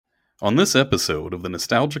On this episode of the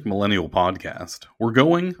Nostalgic Millennial podcast, we're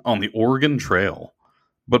going on the Oregon Trail.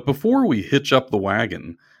 But before we hitch up the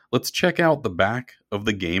wagon, let's check out the back of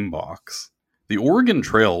the game box. The Oregon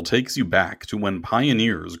Trail takes you back to when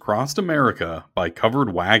pioneers crossed America by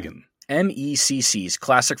covered wagon. MECC's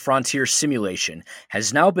Classic Frontier simulation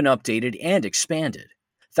has now been updated and expanded.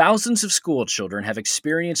 Thousands of school children have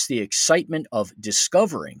experienced the excitement of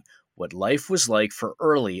discovering what life was like for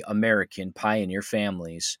early American pioneer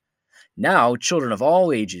families. Now, children of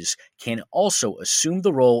all ages can also assume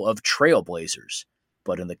the role of trailblazers,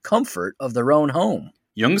 but in the comfort of their own home.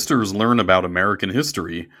 Youngsters learn about American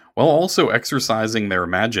history while also exercising their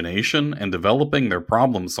imagination and developing their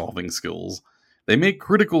problem-solving skills. They make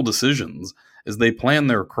critical decisions as they plan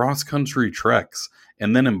their cross-country treks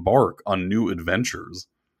and then embark on new adventures.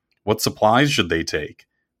 What supplies should they take?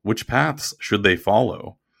 Which paths should they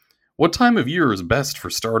follow? What time of year is best for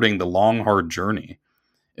starting the long, hard journey?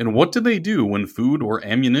 And what do they do when food or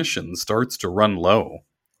ammunition starts to run low?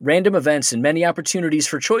 Random events and many opportunities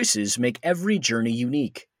for choices make every journey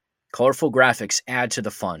unique. Colorful graphics add to the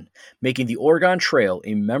fun, making the Oregon Trail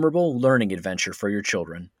a memorable learning adventure for your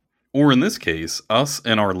children. Or in this case, us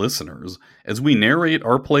and our listeners, as we narrate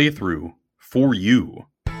our playthrough for you.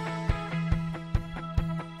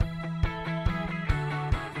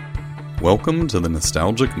 Welcome to the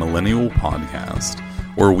Nostalgic Millennial podcast,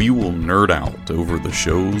 where we will nerd out over the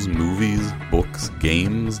shows, movies, books,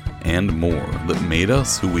 games, and more that made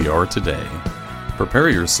us who we are today. Prepare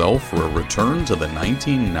yourself for a return to the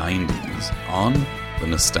 1990s on the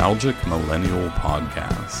Nostalgic Millennial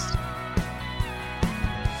podcast.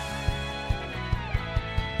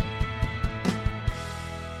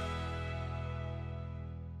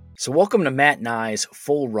 So welcome to Matt and I's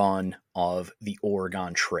full run of the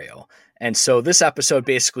Oregon Trail. And so this episode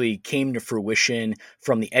basically came to fruition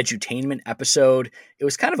from the edutainment episode. It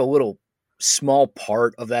was kind of a little small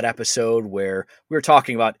part of that episode where we were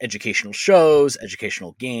talking about educational shows,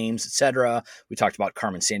 educational games, etc. We talked about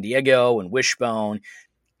Carmen Sandiego and Wishbone,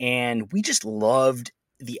 and we just loved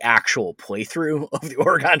the actual playthrough of the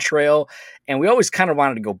Oregon Trail. And we always kind of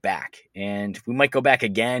wanted to go back, and we might go back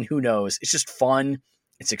again. Who knows? It's just fun.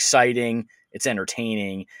 It's exciting. It's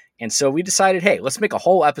entertaining. And so we decided, hey, let's make a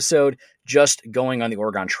whole episode just going on the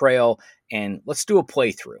Oregon Trail, and let's do a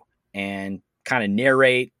playthrough and kind of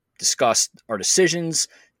narrate, discuss our decisions,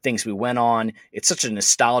 things we went on. It's such a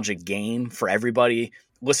nostalgic game for everybody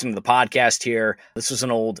listening to the podcast here. This was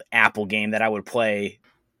an old Apple game that I would play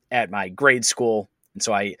at my grade school, and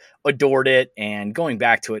so I adored it, and going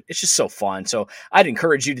back to it, it's just so fun. So I'd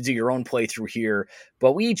encourage you to do your own playthrough here,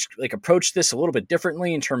 but we each approached this a little bit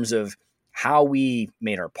differently in terms of how we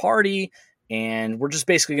made our party, and we're just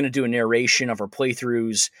basically going to do a narration of our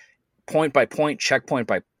playthroughs, point by point, checkpoint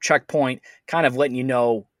by checkpoint, kind of letting you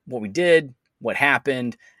know what we did, what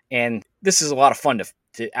happened, and this is a lot of fun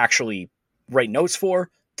to actually write notes for,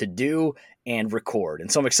 to do, and record. And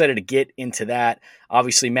so I'm excited to get into that.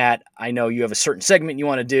 Obviously, Matt, I know you have a certain segment you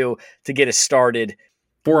want to do to get us started.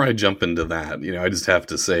 Before I jump into that, I just have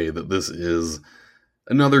to say that this is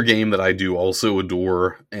another game that I do also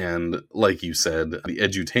adore, and like you said, the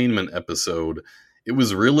edutainment episode, it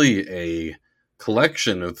was really a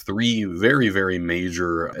collection of three very, very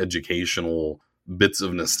major educational bits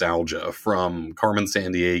of nostalgia, from Carmen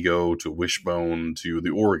Sandiego to Wishbone to the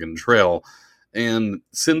Oregon Trail. And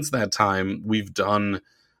since that time, we've done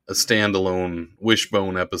a standalone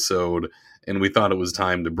Wishbone episode, and we thought it was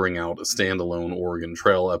time to bring out a standalone Oregon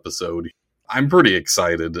Trail episode. I'm pretty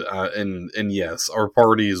excited, and yes, our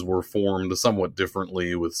parties were formed somewhat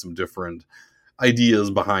differently with some different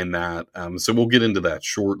ideas behind that, so we'll get into that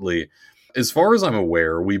shortly. As far as I'm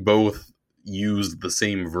aware, we both used the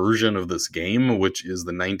same version of this game, which is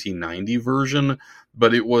the 1990 version,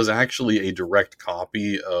 but it was actually a direct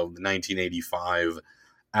copy of the 1985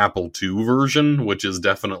 Apple II version, which is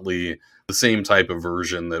definitely the same type of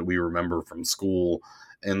version that we remember from school.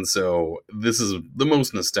 And so this is the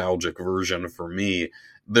most nostalgic version for me.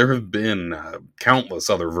 There have been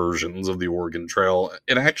countless other versions of the Oregon Trail.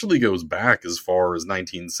 It actually goes back as far as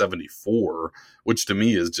 1974, which to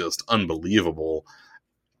me is just unbelievable.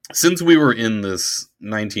 Since we were in this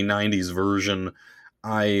 1990s version,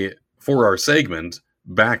 for our segment,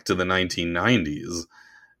 Back to the 1990s,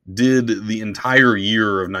 did the entire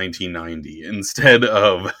year of 1990 instead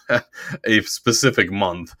of a specific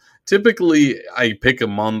month. Typically, I pick a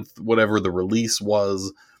month, whatever the release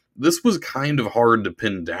was. This was kind of hard to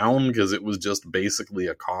pin down because it was just basically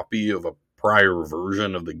a copy of a prior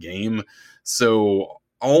version of the game. So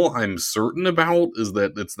all I'm certain about is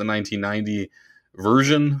that it's the 1990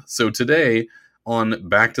 version. So today, on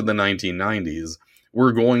Back to the 1990s,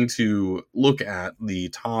 we're going to look at the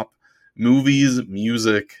top movies,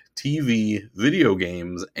 music, TV, video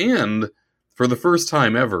games, and for the first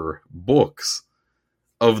time ever, books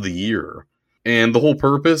of the year. And the whole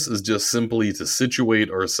purpose is just simply to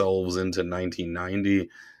situate ourselves into 1990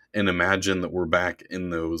 and imagine that we're back in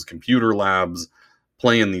those computer labs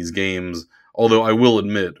playing these games. Although I will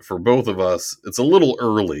admit, for both of us, it's a little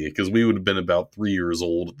early because we would have been about 3 years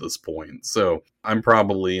old at this point. So I'm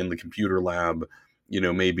probably in the computer lab,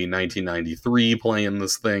 maybe 1993 playing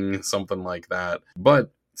this thing, something like that.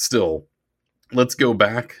 But still, let's go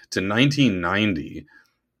back to 1990.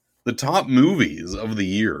 The top movies of the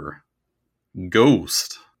year: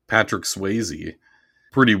 Ghost, Patrick Swayze;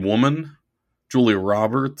 Pretty Woman, Julia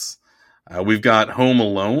Roberts. We've got Home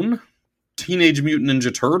Alone, Teenage Mutant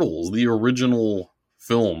Ninja Turtles, the original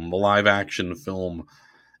film, the live-action film.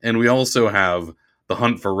 And we also have The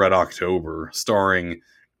Hunt for Red October, starring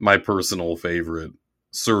my personal favorite,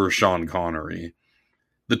 Sir Sean Connery.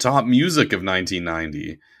 The top music of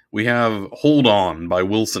 1990, we have Hold On by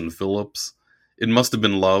Wilson Phillips, It Must Have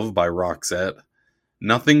Been Love by Roxette,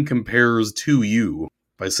 Nothing Compares to You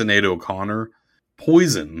by Sinead O'Connor,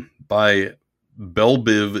 Poison by Belle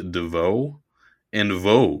Biv DeVoe, and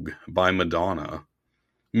Vogue by Madonna.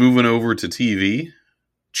 Moving over to TV,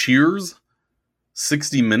 Cheers,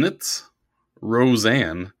 60 Minutes,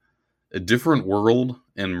 Roseanne, A Different World,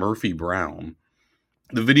 and Murphy Brown.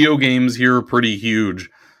 The video games here are pretty huge: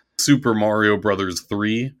 Super Mario Bros.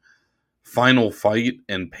 3, Final Fight,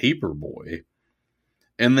 and Paperboy.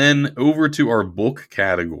 And then over to our book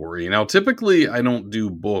category. Now, typically I don't do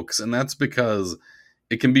books, and that's because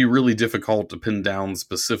it can be really difficult to pin down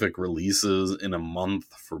specific releases in a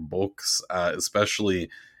month for books, especially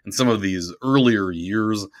in some of these earlier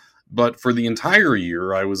years. But for the entire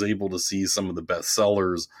year, I was able to see some of the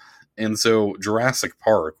bestsellers. And so Jurassic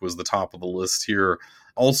Park was the top of the list here.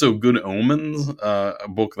 Also, Good Omens, a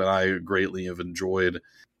book that I greatly have enjoyed.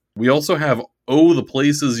 We also have Oh, the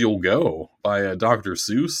Places You'll Go by Dr.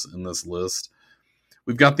 Seuss in this list.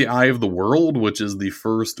 We've got The Eye of the World, which is the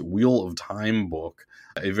first Wheel of Time book,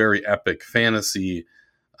 a very epic fantasy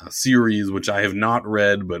series, which I have not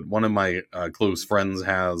read, but one of my close friends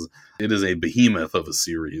has. It is a behemoth of a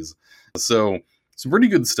series. So, some pretty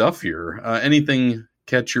good stuff here. Anything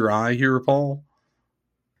catch your eye here, Paul?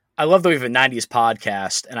 I love that we have a 90s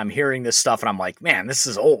podcast, and I'm hearing this stuff, and I'm like, man, this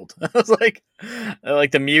is old. I was like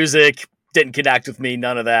the music didn't connect with me,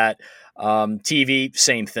 none of that. TV,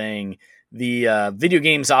 same thing. The video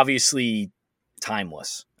games, obviously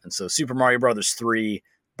timeless. And so Super Mario Bros. 3,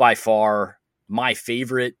 by far my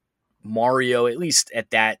favorite Mario, at least at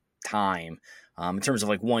that time. In terms of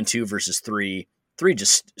like 1, 2 versus 3. 3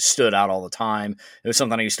 just stood out all the time. It was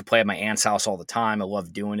something I used to play at my aunt's house all the time. I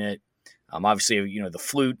loved doing it. Obviously, the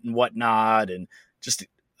flute and whatnot, and just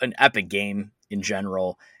an epic game in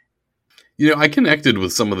general. I connected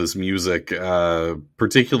with some of this music,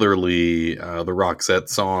 particularly the Roxette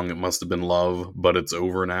song, It Must Have Been Love, But It's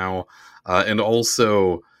Over Now. And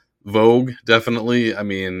also Vogue, definitely. I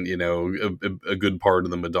mean, a good part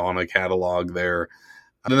of the Madonna catalog there.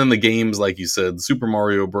 And then the games, like you said, Super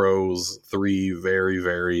Mario Bros. 3, very,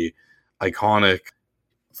 very iconic.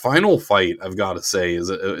 Final Fight, I've got to say, is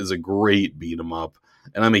a great beat-em-up,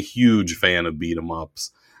 and I'm a huge fan of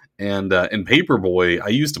beat-em-ups. And Paperboy, I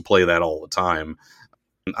used to play that all the time.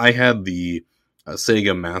 I had the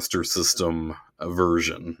Sega Master System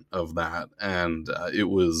version of that, and it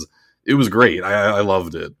was great. I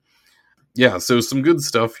loved it. Yeah, so some good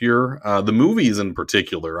stuff here. The movies in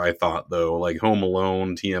particular, I thought, though, like Home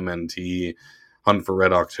Alone, TMNT, Hunt for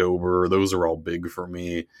Red October, those are all big for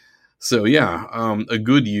me. So yeah, a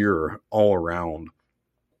good year all around.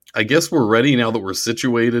 I guess we're ready now that we're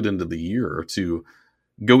situated into the year to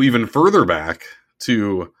go even further back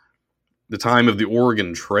to the time of the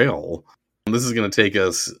Oregon Trail. This is going to take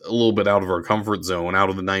us a little bit out of our comfort zone, out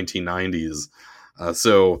of the 1990s.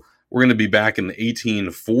 So we're going to be back in the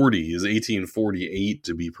 1840s, 1848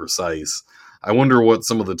 to be precise. I wonder what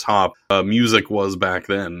some of the top music was back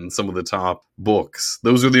then, some of the top books.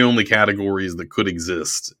 Those are the only categories that could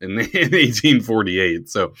exist in 1848.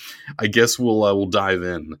 So I guess we'll dive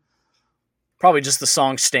in. Probably just the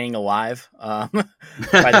song Staying Alive by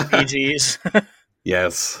the Bee Gees.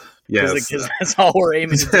 Yes. Because that's all we're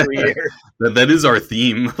aiming for here. That is our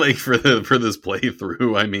theme, like for this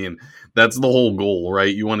playthrough. I mean, that's the whole goal,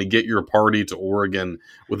 right? You want to get your party to Oregon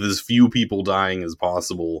with as few people dying as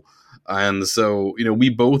possible. And so, we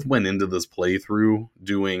both went into this playthrough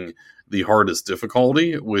doing the hardest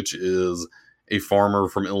difficulty, which is a farmer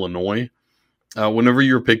from Illinois. Whenever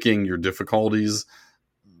you're picking your difficulties,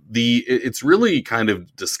 it's really kind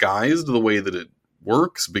of disguised the way that it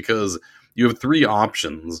works because you have three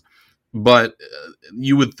options, but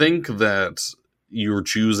you would think that you're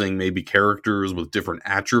choosing maybe characters with different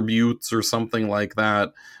attributes or something like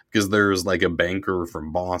that, because there's like a banker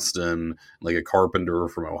from Boston, like a carpenter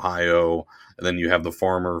from Ohio, and then you have the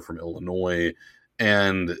farmer from Illinois,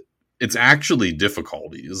 and it's actually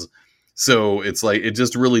difficulties. So it's like, it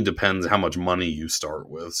just really depends how much money you start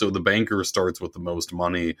with. So the banker starts with the most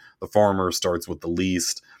money, the farmer starts with the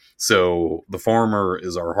least. So the farmer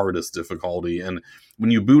is our hardest difficulty. And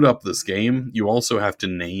when you boot up this game, you also have to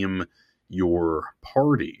name your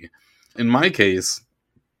party. In my case,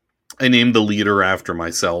 I named the leader after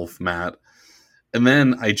myself, Matt. And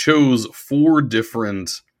then I chose 4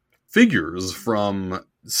 different figures from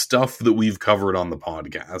stuff that we've covered on the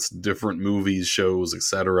podcast, different movies, shows,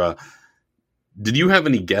 etc. Did you have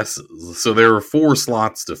any guesses? So there are 4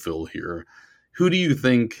 slots to fill here. Who do you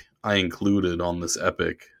think I included on this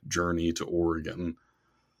epic journey to Oregon?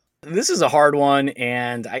 This is a hard one,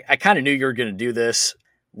 and I kind of knew you were going to do this.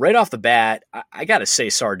 Right off the bat, I got to say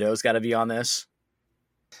Sardo's got to be on this.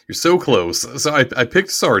 You're so close. So I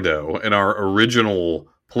picked Sardo in our original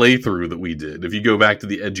playthrough that we did. If you go back to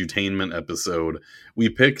the edutainment episode, we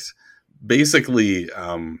picked basically,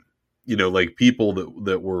 like people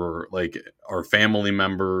that were like our family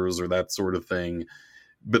members or that sort of thing.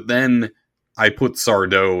 But then I put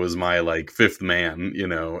Sardo as my like 5th man,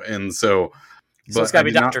 and so. So it's got to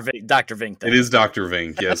be Dr. Vink. Dr. Vink. Then. It is Dr.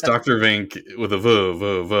 Vink. Yes, Dr. Vink with a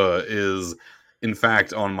v is in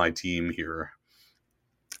fact on my team here.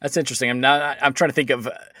 That's interesting. I'm trying to think of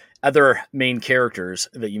other main characters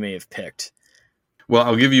that you may have picked. Well,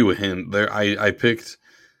 I'll give you a hint. There, I picked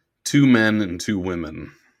 2 men and 2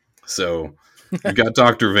 women. So you got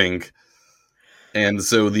Dr. Vink. And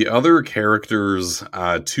so the other characters,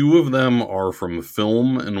 2 of them are from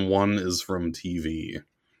film and 1 is from TV.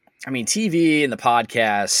 I mean, TV and the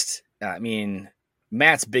podcast,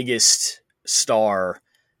 Matt's biggest star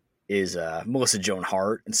is Melissa Joan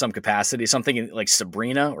Hart in some capacity. So I'm thinking like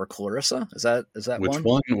Sabrina or Clarissa. Is that Which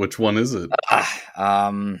one? Which one is it?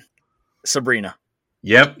 Sabrina.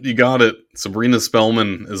 Yep, you got it. Sabrina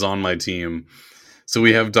Spellman is on my team. So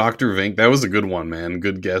we have Dr. Vink. That was a good one, man.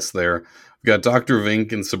 Good guess there. We've got Dr.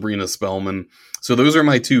 Vink and Sabrina Spellman. So those are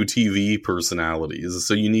my 2 TV personalities.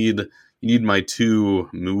 So you need my 2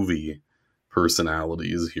 movie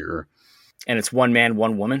personalities here. And it's 1 man,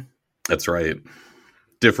 1 woman? That's right.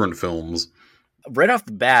 Different films. Right off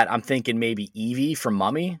the bat, I'm thinking maybe Evie from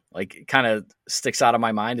Mummy. Like, it kind of sticks out of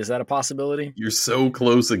my mind. Is that a possibility? You're so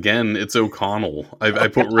close again. It's O'Connell. I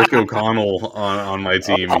put Rick O'Connell on my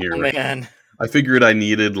team here. Oh, man. I figured I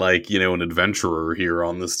needed an adventurer here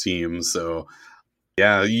on this team. So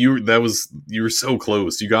yeah, you were so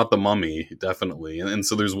close. You got the Mummy, definitely. And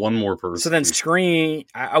so there's 1 more person. So then Scream,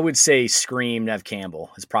 I would say Scream, Nev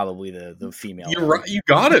Campbell is probably the female. You're right. You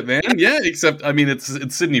got it, man. Yeah, except,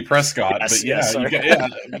 it's Sidney Prescott. Yes,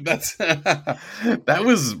 but that's, that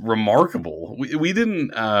was remarkable. We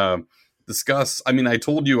didn't discuss, I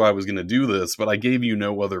told you I was going to do this, but I gave you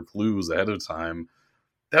no other clues ahead of time.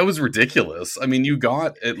 That was ridiculous. You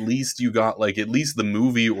got at least the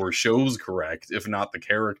movie or shows correct, if not the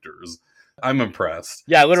characters. I'm impressed.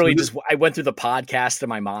 Yeah, literally I went through the podcast in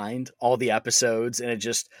my mind, all the episodes, and it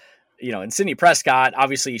just, and Sidney Prescott,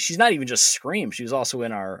 obviously, she's not even just Scream. She was also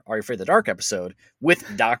in our Are You Afraid of the Dark episode with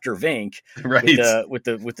Dr. Vink, right? With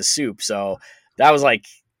the soup. So that was like,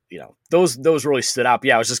 those really stood out. But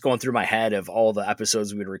yeah, I was just going through my head of all the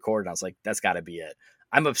episodes we'd recorded. I was like, that's got to be it.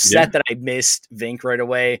 I'm upset that I missed Vink right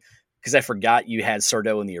away because I forgot you had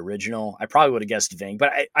Sardo in the original. I probably would have guessed Vink,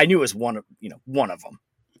 but I knew it was one of them.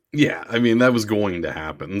 Yeah, that was going to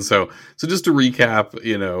happen. So just to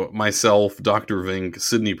recap, myself, Dr. Vink,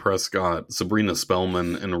 Sidney Prescott, Sabrina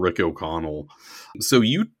Spellman, and Rick O'Connell. So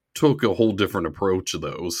you took a whole different approach,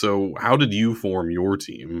 though. So how did you form your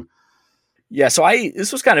team? Yeah, so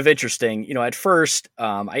this was kind of interesting. At first,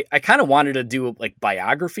 I kind of wanted to do like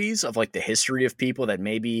biographies of like the history of people that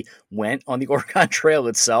maybe went on the Oregon Trail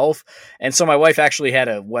itself. And so my wife actually had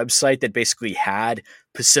a website that basically had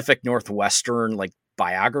Pacific Northwestern like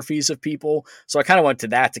biographies of people. So I kind of went to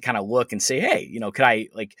that to kind of look and say, hey, could I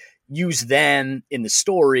like use them in the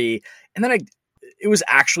story? And then it was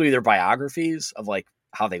actually their biographies of like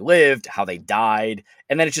how they lived, how they died.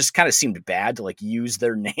 And then it just kind of seemed bad to like use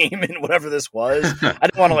their name in whatever this was. I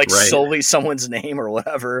didn't want to like solely someone's name or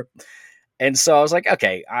whatever. And so I was like,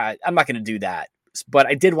 okay, I'm not going to do that. But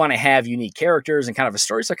I did want to have unique characters and kind of a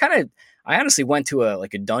story. So I honestly went to a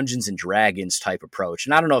Dungeons and Dragons type approach.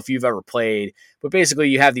 And I don't know if you've ever played, but basically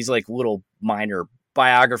you have these like little minor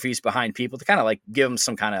biographies behind people to kind of like give them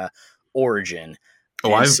some kind of origin.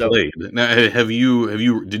 Oh, And I've so played. Now,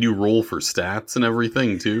 did you roll for stats and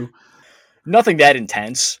everything too? nothing that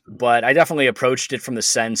intense, but I definitely approached it from the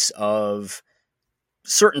sense of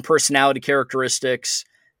certain personality characteristics,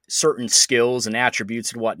 certain skills and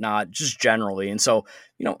attributes and whatnot, just generally. And so,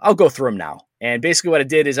 I'll go through them now. And basically what I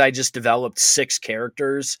did is I just developed 6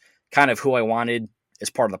 characters, kind of who I wanted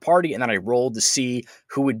as part of the party. And then I rolled to see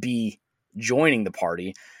who would be joining the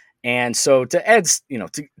party. And so to add,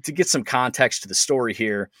 to get some context to the story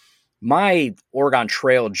here, my Oregon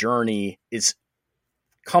Trail journey is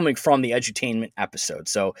coming from the edutainment episode.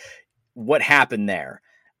 So what happened there?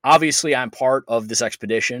 Obviously, I'm part of this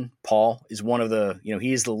expedition. Paul is one of the,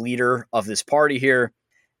 he is the leader of this party here.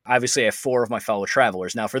 Obviously, I have 4 of my fellow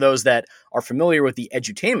travelers. Now, for those that are familiar with the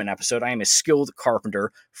edutainment episode, I am a skilled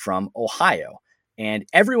carpenter from Ohio. And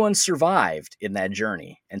everyone survived in that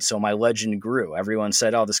journey. And so my legend grew. Everyone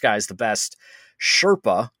said, oh, this guy's the best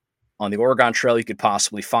Sherpa on the Oregon Trail you could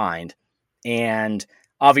possibly find. And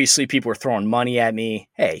obviously, people were throwing money at me.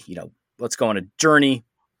 Hey, let's go on a journey.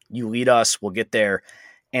 You lead us. We'll get there.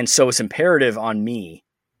 And so it's imperative on me,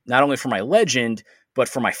 not only for my legend, but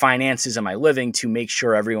for my finances and my living, to make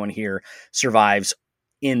sure everyone here survives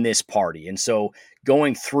in this party. And so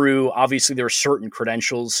going through, obviously, there are certain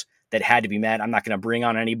credentials that had to be met. I'm not going to bring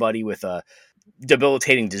on anybody with a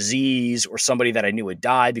debilitating disease or somebody that I knew would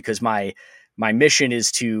die, because my mission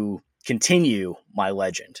is to continue my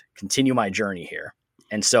legend, continue my journey here.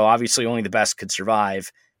 And so obviously only the best could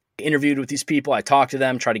survive. I interviewed with these people. I talked to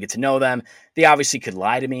them, tried to get to know them. They obviously could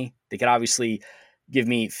lie to me. They could obviously give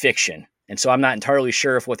me fiction. And so I'm not entirely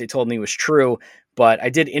sure if what they told me was true, but I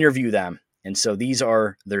did interview them. And so these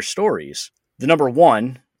are their stories. The number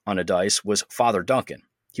 1 on a dice was Father Duncan.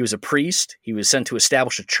 He was a priest. He was sent to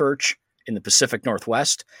establish a church in the Pacific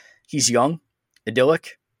Northwest. He's young,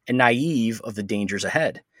 idyllic, and naive of the dangers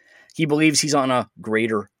ahead. He believes he's on a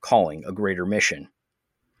greater calling, a greater mission.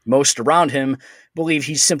 Most around him believe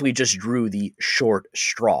he simply just drew the short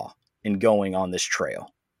straw in going on this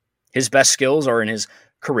trail. His best skills are in his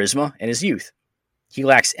charisma and his youth. He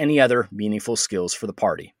lacks any other meaningful skills for the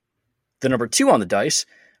party. The number 2 on the dice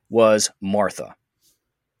was Martha.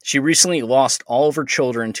 She recently lost all of her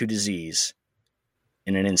children to disease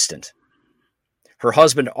in an instant. Her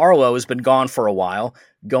husband Arlo has been gone for a while,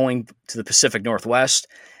 going to the Pacific Northwest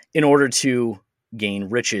in order to gain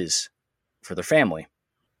riches for their family.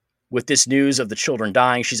 With this news of the children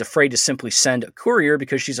dying, she's afraid to simply send a courier,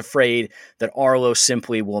 because she's afraid that Arlo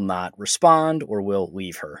simply will not respond or will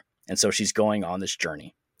leave her. And so she's going on this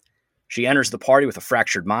journey. She enters the party with a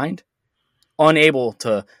fractured mind, unable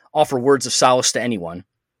to offer words of solace to anyone,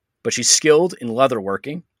 but she's skilled in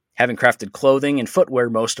leatherworking, having crafted clothing and footwear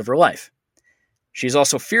most of her life. She is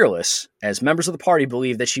also fearless, as members of the party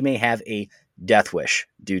believe that she may have a death wish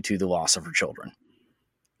due to the loss of her children.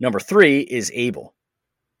 Number 3 is Abel.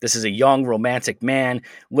 This is a young romantic man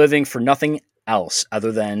living for nothing else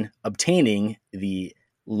other than obtaining the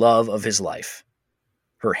love of his life,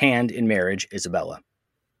 her hand in marriage, Isabella.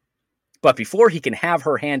 But before he can have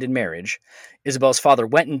her hand in marriage, Isabella's father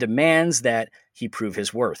went and demands that he prove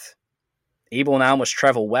his worth. Abel now must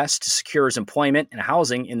travel west to secure his employment and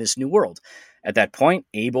housing in this new world. At that point,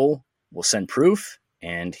 Abel will send proof,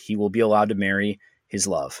 and he will be allowed to marry his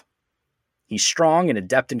love. He's strong and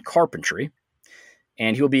adept in carpentry,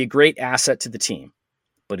 and he will be a great asset to the team.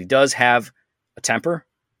 But he does have a temper,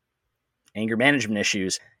 anger management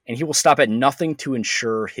issues, and he will stop at nothing to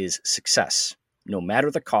ensure his success, no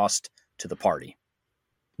matter the cost to the party.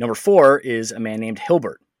 Number 4 is a man named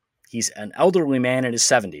Hilbert. He's an elderly man in his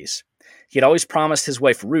 70s. He had always promised his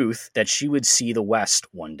wife Ruth that she would see the West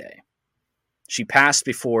one day. She passed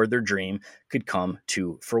before their dream could come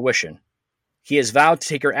to fruition. He has vowed to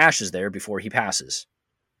take her ashes there before he passes.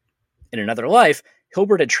 In another life,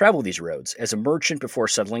 Hilbert had traveled these roads as a merchant before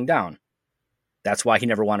settling down. That's why he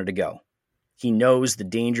never wanted to go. He knows the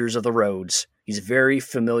dangers of the roads. He's very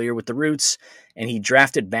familiar with the routes, and he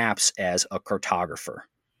drafted maps as a cartographer.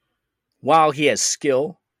 While he has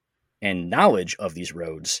skill and knowledge of these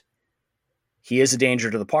roads, he is a danger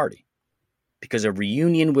to the party, because a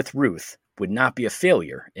reunion with Ruth would not be a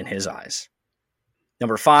failure in his eyes.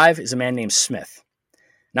 Number 5 is a man named Smith.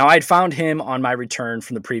 Now, I had found him on my return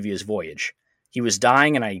from the previous voyage. He was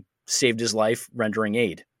dying, and I saved his life, rendering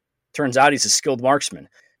aid. Turns out he's a skilled marksman,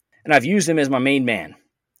 and I've used him as my main man.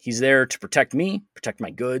 He's there to protect me, protect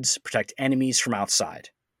my goods, protect enemies from outside.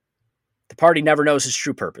 The party never knows his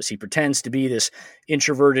true purpose. He pretends to be this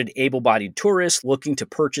introverted, able-bodied tourist looking to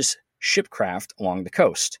purchase shipcraft along the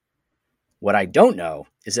coast. What I don't know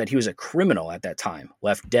is that he was a criminal at that time,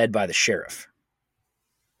 left dead by the sheriff.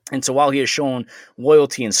 And so while he has shown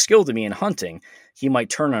loyalty and skill to me in hunting, he might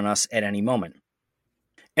turn on us at any moment.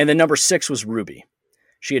 And then number 6 was Ruby.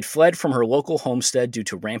 She had fled from her local homestead due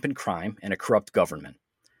to rampant crime and a corrupt government.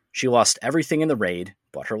 She lost everything in the raid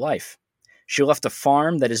but her life. She left a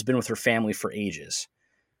farm that has been with her family for ages.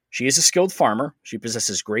 She is a skilled farmer. She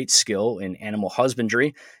possesses great skill in animal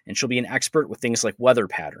husbandry, and she'll be an expert with things like weather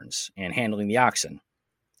patterns and handling the oxen.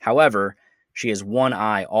 However, she has one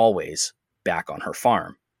eye always back on her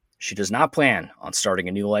farm. She does not plan on starting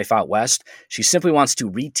a new life out west. She simply wants to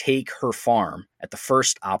retake her farm at the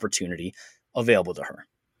first opportunity available to her.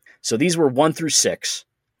 So these were 1 through 6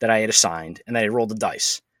 that I had assigned, and that I rolled the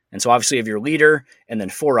dice. And so obviously you have your leader and then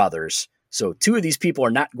 4 others. So 2 of these people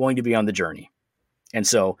are not going to be on the journey. And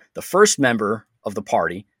so the first member of the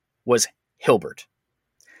party was Hilbert.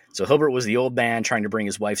 So Hilbert was the old man trying to bring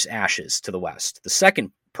his wife's ashes to the west. The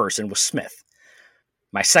second person was Smith,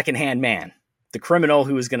 my second-hand man, the criminal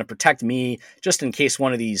who was going to protect me just in case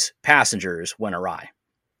one of these passengers went awry.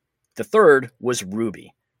 The third was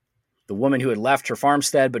Ruby, the woman who had left her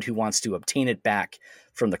farmstead but who wants to obtain it back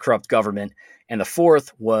from the corrupt government. And the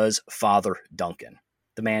fourth was Father Duncan,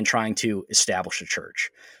 the man trying to establish a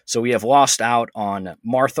church. So we have lost out on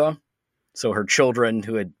Martha, so her children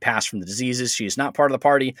who had passed from the diseases. She is not part of the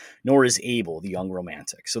party, nor is Abel, the young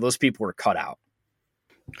romantic. So those people were cut out.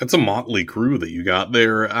 That's a motley crew that you got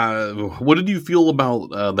there. What did you feel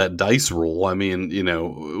about that dice roll? I mean,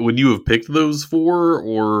 would you have picked those 4,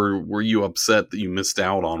 or were you upset that you missed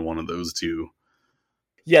out on one of those 2?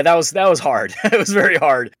 Yeah, that was hard. It was very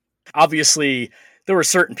hard. Obviously, there were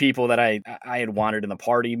certain people that I had wanted in the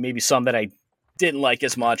party, maybe some that I didn't like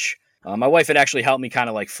as much. My wife had actually helped me kind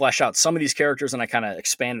of like flesh out some of these characters, and I kind of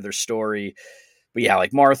expanded their story. But yeah,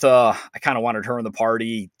 like Martha, I kind of wanted her in the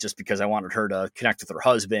party just because I wanted her to connect with her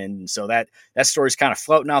husband. So that story's kind of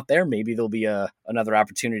floating out there. Maybe there'll be another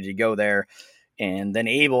opportunity to go there. And then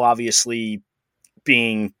Abel, obviously,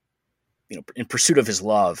 being in pursuit of his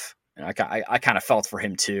love, and I kind of felt for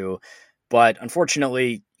him too. But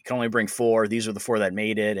unfortunately, you can only bring 4. These are the 4 that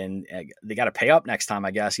made it, and they got to pay up next time,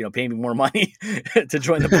 I guess. Pay me more money to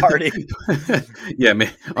join the party. Yeah,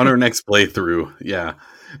 on our next playthrough, yeah.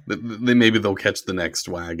 Maybe they'll catch the next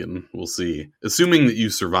wagon. We'll see. Assuming that you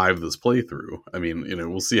survive this playthrough. I mean,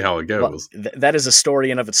 we'll see how it goes. Well, that is a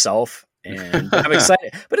story in of itself, and I'm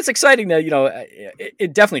excited. But it's exciting that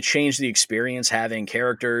it definitely changed the experience having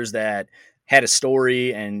characters that had a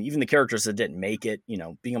story, and even the characters that didn't make it.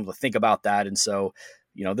 Being able to think about that, and so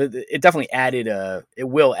it definitely added it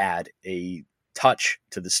will add a touch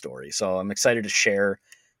to the story. So I'm excited to share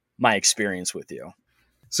my experience with you.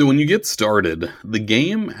 So when you get started, the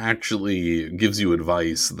game actually gives you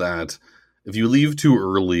advice that if you leave too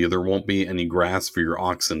early, there won't be any grass for your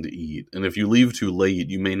oxen to eat. And if you leave too late,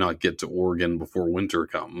 you may not get to Oregon before winter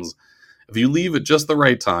comes. If you leave at just the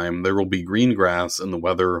right time, there will be green grass and the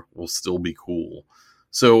weather will still be cool.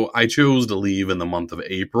 So I chose to leave in the month of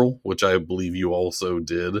April, which I believe you also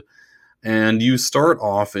did. And you start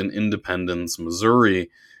off in Independence, Missouri,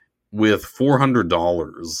 with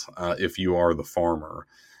 $400 if you are the farmer.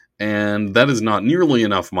 And that is not nearly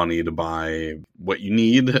enough money to buy what you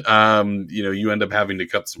need. You end up having to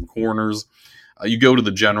cut some corners. You go to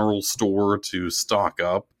the general store to stock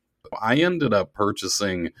up. I ended up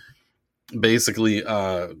purchasing basically,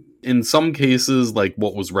 in some cases, like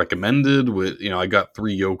what was recommended. I got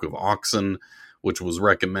 3 yoke of oxen, which was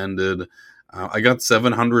recommended. I got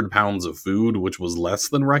 700 pounds of food, which was less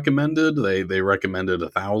than recommended. They recommended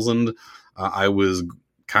 1,000. I was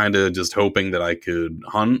kind of just hoping that I could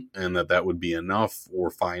hunt and that would be enough, or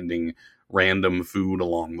finding random food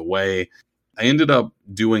along the way. I ended up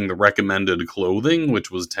doing the recommended clothing, which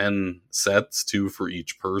was 10 sets, 2 for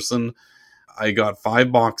each person. I got 5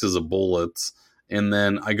 boxes of bullets, and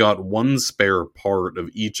then I got 1 spare part of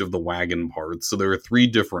each of the wagon parts. So there are 3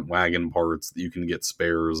 different wagon parts that you can get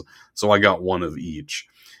spares. So I got 1 of each.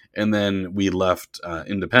 And then we left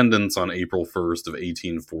Independence on April 1st of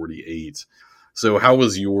 1848. So how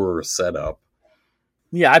was your setup?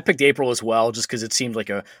 Yeah, I picked April as well, just because it seemed like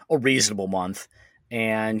a reasonable month.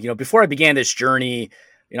 And, before I began this journey,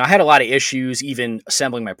 I had a lot of issues even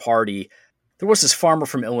assembling my party. There was this farmer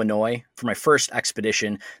from Illinois for my first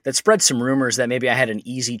expedition that spread some rumors that maybe I had an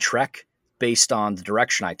easy trek based on the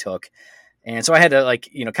direction I took. And so I had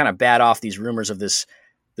to kind of bat off these rumors of this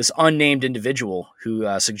unnamed individual who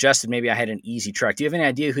suggested maybe I had an easy trek. Do you have any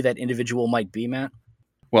idea who that individual might be, Matt?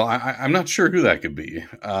 Well, I'm not sure who that could be.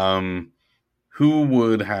 Who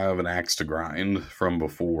would have an axe to grind from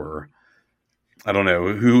before? I don't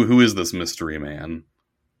know. Who is this mystery man?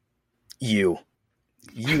 You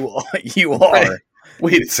are.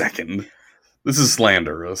 Wait a second. This is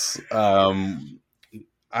slanderous.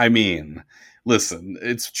 I mean, Listen,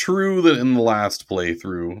 it's true that in the last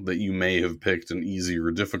playthrough that you may have picked an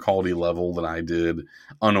easier difficulty level than I did,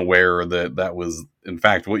 unaware that that was in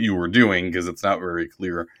fact what you were doing, because it's not very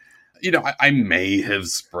clear. I may have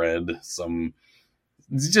spread some.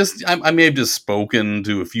 I may have just spoken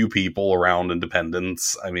to a few people around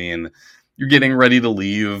Independence. I mean, you're getting ready to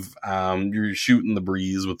leave. You're shooting the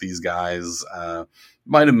breeze with these guys.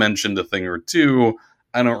 Might have mentioned a thing or two.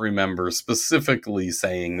 I don't remember specifically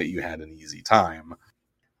saying that you had an easy time.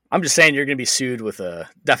 I'm just saying you're going to be sued with a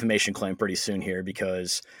defamation claim pretty soon here,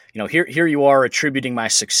 because here you are attributing my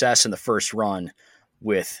success in the first run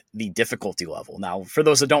with the difficulty level. Now, for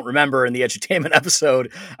those that don't remember, in the edutainment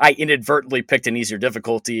episode, I inadvertently picked an easier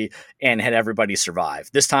difficulty and had everybody survive.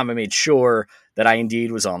 This time I made sure that I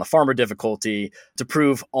indeed was on the farmer difficulty to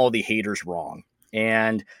prove all the haters wrong.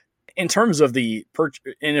 And in terms of the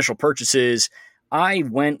initial purchases, I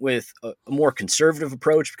went with a more conservative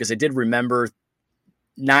approach because I did remember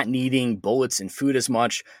not needing bullets and food as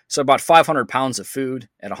much. So I bought 500 pounds of food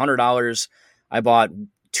at $100. I bought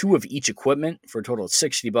 2 of each equipment for a total of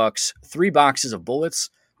 $60, 3 boxes of bullets,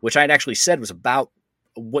 which I'd actually said was about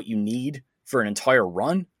what you need for an entire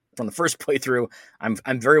run. From the first playthrough,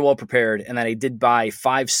 I'm very well prepared. And then I did buy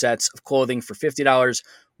 5 sets of clothing for $50,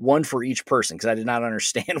 1 for each person, because I did not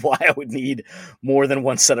understand why I would need more than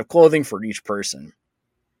 1 set of clothing for each person.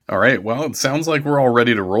 All right. Well, it sounds like we're all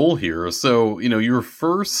ready to roll here. So, your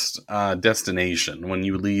first destination when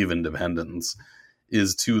you leave Independence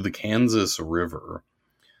is to the Kansas River.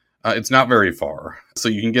 It's not very far, so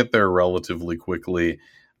you can get there relatively quickly.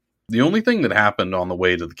 The only thing that happened on the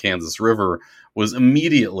way to the Kansas River was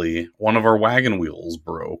immediately one of our wagon wheels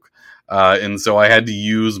broke. And so I had to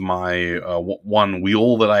use my one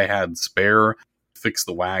wheel that I had spare, fix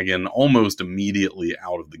the wagon almost immediately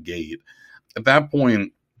out of the gate. At that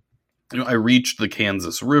point, I reached the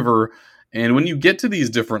Kansas River. And when you get to these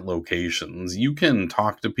different locations, you can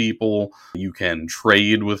talk to people, you can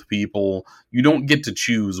trade with people. You don't get to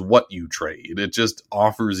choose what you trade. It just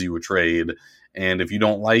offers you a trade. And if you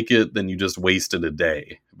don't like it, then you just wasted a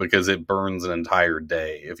day because it burns an entire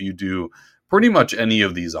day. If you do pretty much any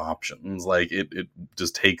of these options, like it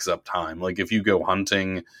just takes up time. Like if you go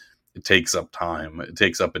hunting, it takes up time. It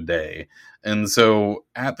takes up a day. And so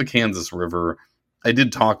at the Kansas River, I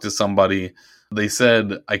did talk to somebody. They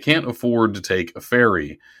said, I can't afford to take a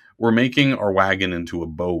ferry. We're making our wagon into a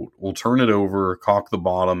boat. We'll turn it over, caulk the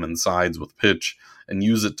bottom and sides with pitch, and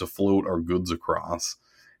use it to float our goods across.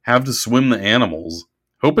 Have to swim the animals.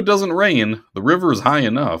 Hope it doesn't rain. The river is high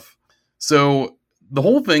enough. So the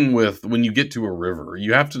whole thing with when you get to a river,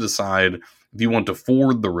 you have to decide if you want to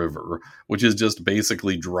ford the river, which is just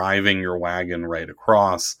basically driving your wagon right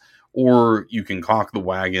across, or you can caulk the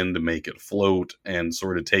wagon to make it float and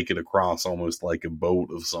sort of take it across almost like a boat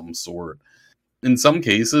of some sort. In some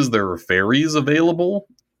cases, there are ferries available,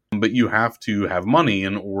 but you have to have money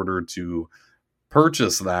in order to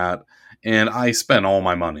purchase that. And I spent all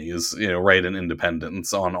my money, right in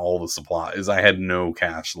Independence on all the supplies. I had no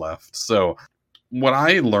cash left. So what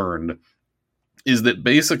I learned is that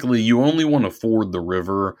basically you only want to ford the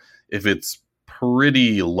river if it's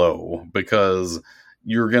pretty low, because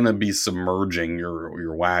you're going to be submerging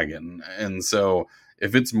your wagon. And so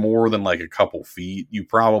if it's more than like a couple feet, you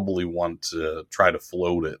probably want to try to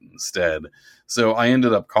float it instead. So I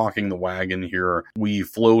ended up caulking the wagon here. We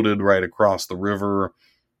floated right across the river.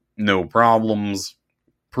 No problems.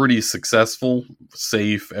 Pretty successful.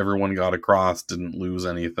 Safe. Everyone got across. Didn't lose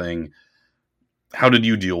anything. How did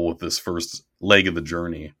you deal with this first leg of the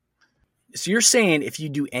journey? So you're saying if you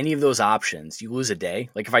do any of those options, you lose a day?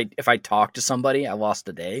 Like if I talk to somebody, I lost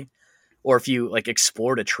a day? Or if you like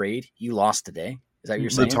explored a trade, you lost a day? Is that what you're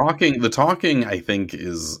saying? The talking I think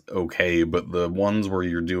is okay, but the ones where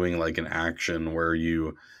you're doing like an action where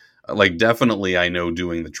you like, definitely I know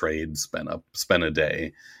doing the trade spent a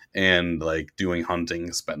day, and like doing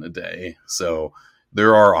hunting spent a day. So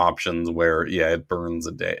there are options where, it burns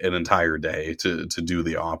an entire day to do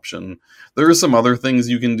the option. There are some other things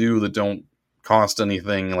you can do that don't cost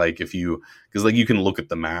anything. Like because like you can look at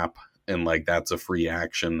the map and like that's a free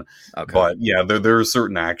action. Okay. But there are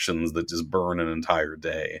certain actions that just burn an entire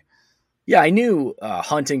day. Yeah, I knew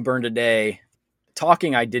hunting burned a day.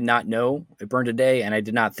 Talking, I did not know it burned a day, and I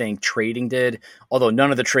did not think trading did. Although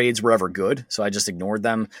none of the trades were ever good, so I just ignored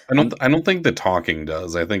them. I don't think the talking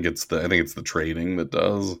does. I think it's the trading that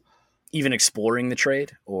does. Even exploring the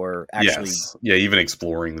trade, or actually, yes. Yeah, even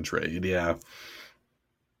exploring the trade. Yeah,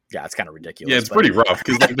 it's kind of ridiculous. Yeah, it's pretty rough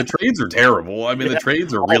because like the trades are terrible. I mean, the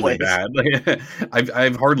trades are really bad.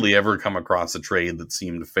 I've hardly ever come across a trade that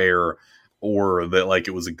seemed fair or that like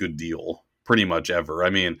it was a good deal. Pretty much ever. I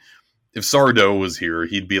mean, if Sardo was here,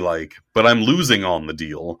 he'd be like, but I'm losing on the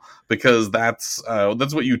deal, because that's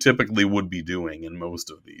what you typically would be doing in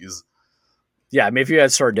most of these. Yeah, I mean, if you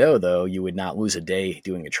had Sardo, though, you would not lose a day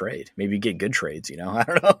doing a trade. Maybe you get good trades, I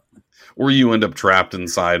don't know. Or you end up trapped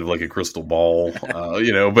inside of like a crystal ball,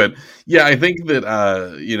 But yeah, I think that,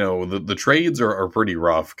 the trades are pretty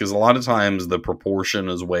rough, because a lot of times the proportion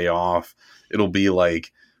is way off. It'll be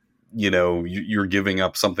like, you're giving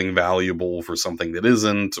up something valuable for something that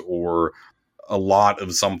isn't, or a lot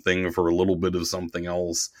of something for a little bit of something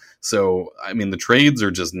else. So, I mean, the trades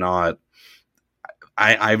are just not...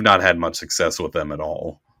 I've not had much success with them at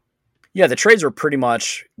all. Yeah, the trades are pretty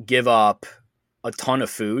much give up a ton of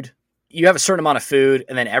food. You have a certain amount of food,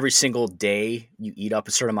 and then every single day you eat up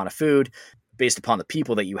a certain amount of food based upon the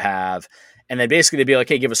people that you have. And then basically they'd be like,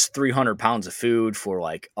 hey, give us 300 pounds of food for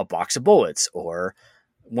like a box of bullets or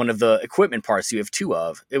one of the equipment parts you have 2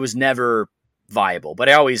 of. It was never viable, but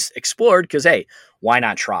I always explored because, hey, why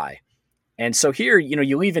not try? And so here,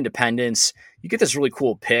 you leave Independence, you get this really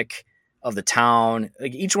cool pic of the town.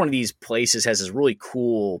 Like each one of these places has this really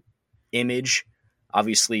cool image,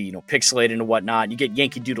 obviously, pixelated and whatnot. You get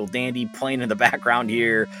Yankee Doodle Dandy playing in the background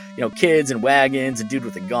here, kids and wagons, a dude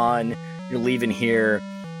with a gun. You're leaving here.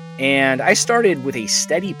 And I started with a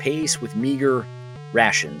steady pace with meager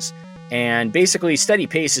rations. And basically, steady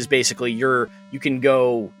pace is basically you can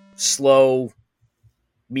go slow,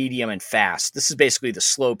 medium, and fast. This is basically the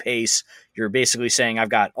slow pace. You're basically saying, I've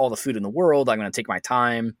got all the food in the world. I'm going to take my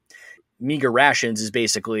time. Meager rations is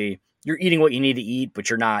basically you're eating what you need to eat, but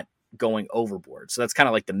you're not going overboard. So that's kind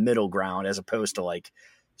of like the middle ground, as opposed to like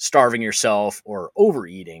starving yourself or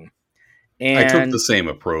overeating. And I took the same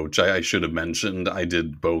approach. I should have mentioned I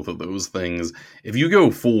did both of those things. If you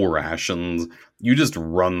go full rations, you just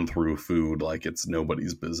run through food like it's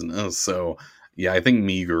nobody's business. So yeah, I think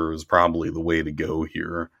meager is probably the way to go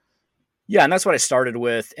here. Yeah, and that's what I started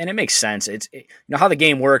with, and it makes sense. How the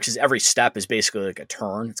game works is every step is basically like a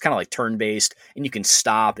turn. It's kind of like turn-based, and you can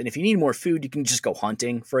stop. And if you need more food, you can just go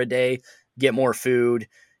hunting for a day, get more food.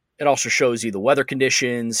 It also shows you the weather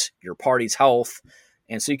conditions, your party's health,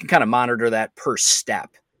 and so you can kind of monitor that per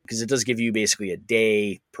step, because it does give you basically a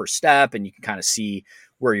day per step, and you can kind of see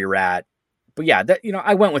where you're at. But yeah,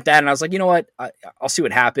 I went with that, and I was like, you know what? I'll see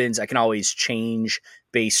what happens. I can always change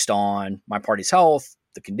based on my party's health,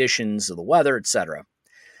 the conditions of the weather, etc.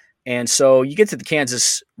 And so you get to the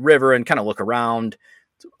Kansas River and kind of look around.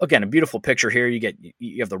 Again, a beautiful picture here.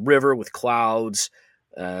 You have the river with clouds.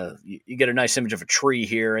 You get a nice image of a tree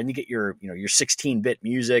here, and you get your 16-bit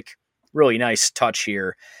music. Really nice touch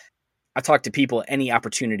here. I talked to people any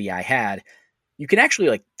opportunity I had. You can actually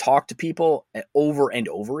like talk to people over and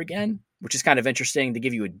over again, which is kind of interesting to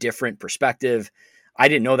give you a different perspective. I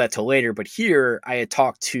didn't know that till later, but here I had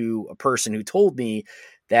talked to a person who told me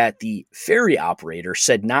that the ferry operator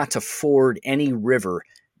said not to ford any river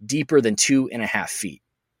deeper than 2.5 feet.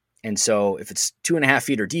 And so if it's 2.5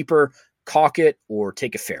 feet or deeper, caulk it or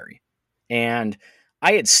take a ferry. And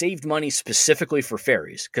I had saved money specifically for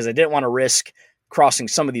ferries because I didn't want to risk crossing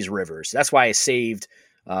some of these rivers. That's why I saved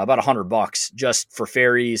about $100 just for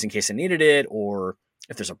ferries in case I needed it, or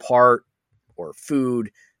if there's a part or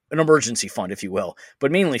food, an emergency fund, if you will,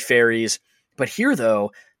 but mainly ferries. But here,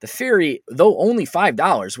 though, the ferry, though only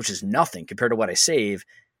 $5, which is nothing compared to what I save,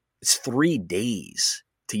 it's 3 days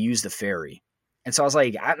to use the ferry. And so I was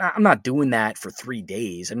like, I'm not doing that for 3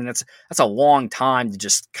 days. I mean, that's a long time to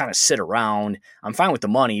just kind of sit around. I'm fine with the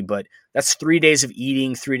money, but that's 3 days of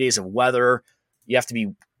eating, 3 days of weather. You have to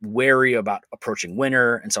be wary about approaching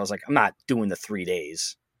winter. And so I was like, I'm not doing the 3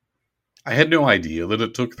 days. I had no idea that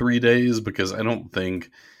it took 3 days, because I don't think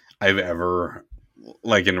I've ever,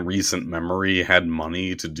 like in recent memory, had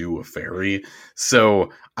money to do a ferry.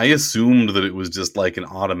 So I assumed that it was just like an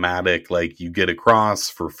automatic, like you get across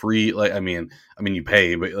for free. Like, I mean you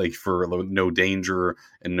pay, but like for no danger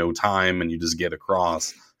and no time, and you just get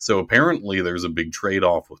across. So apparently there's a big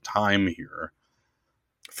trade-off with time here.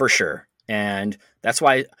 For sure. And that's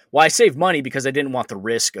why I saved money, because I didn't want the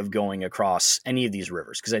risk of going across any of these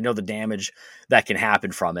rivers, because I know the damage that can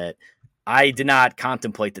happen from it. I did not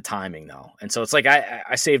contemplate the timing, though. And so it's like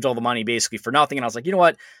I saved all the money basically for nothing. And I was like, you know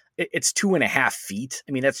what? It's 2.5 feet.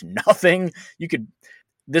 I mean, that's nothing.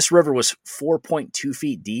 This river was 4.2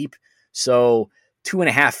 feet deep. So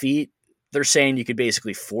 2.5 feet, they're saying you could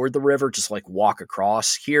basically ford the river, just like walk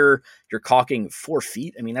across. Here, you're caulking 4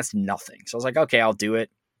 feet. I mean, that's nothing. So I was like, okay, I'll do it.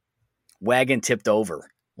 Wagon tipped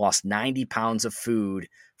over, lost 90 pounds of food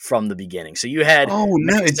from the beginning. So you had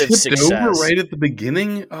it tipped success. Over right at the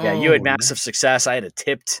beginning? Yeah, you had massive success. I had a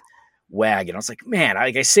tipped wagon. I was like, man,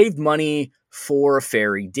 I saved money for a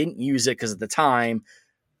ferry, didn't use it because at the time,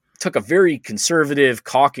 took a very conservative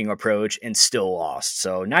caulking approach and still lost.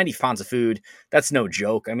 So 90 pounds of food, that's no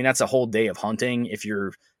joke. I mean, that's a whole day of hunting if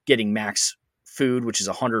you're getting max food, which is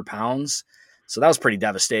 100 pounds. So that was pretty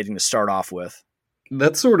devastating to start off with.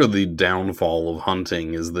 That's sort of the downfall of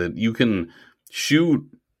hunting, is that you can shoot,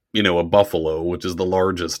 a buffalo, which is the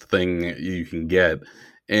largest thing you can get,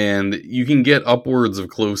 and you can get upwards of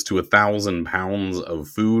close to 1,000 pounds of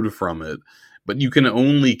food from it, but you can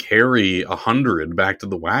only carry 100 back to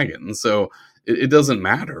the wagon. So it doesn't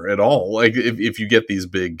matter at all, like if you get these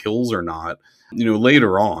big kills or not.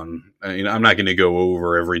 Later on, I'm not going to go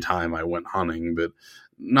over every time I went hunting, but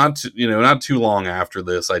not too long after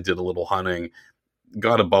this, I did a little hunting,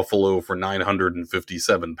 got a buffalo for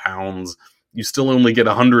 957 pounds. You still only get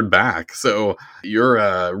 100 back. So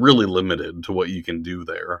you're really limited to what you can do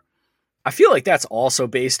there. I feel like that's also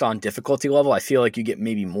based on difficulty level. I feel like you get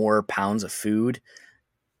maybe more pounds of food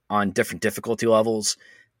on different difficulty levels.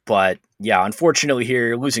 But yeah, unfortunately here,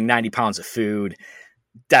 you're losing 90 pounds of food.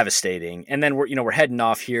 Devastating. And then we're heading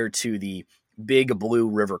off here to the Big Blue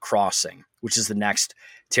River crossing, which is the next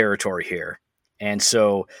territory here. And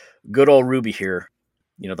so good old Ruby here,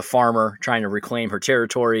 the farmer trying to reclaim her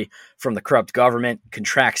territory from the corrupt government,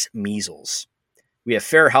 contracts measles. We have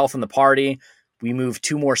fair health in the party. We move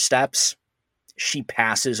 2 more steps. She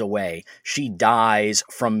passes away. She dies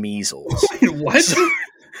from measles. Wait, what?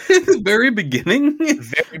 The very beginning?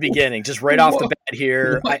 Very beginning. Just right off the bat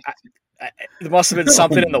here. There must have been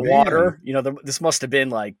something in the water. This must have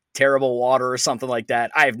been like terrible water or something like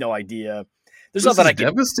that. I have no idea. There's nothing I can.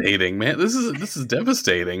 Devastating, man. This is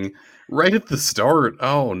devastating. Right at the start.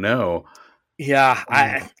 Oh no. Yeah,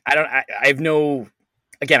 I have no.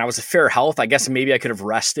 Again, I was a fair health. I guess maybe I could have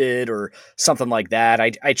rested or something like that.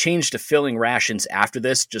 I changed to filling rations after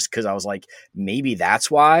this just because I was like, maybe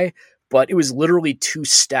that's why. But it was literally 2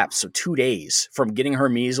 steps, so 2 days from getting her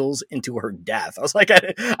measles into her death. I was like,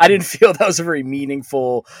 I didn't feel that was a very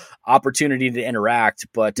meaningful opportunity to interact.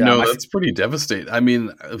 But no, that's pretty devastating. I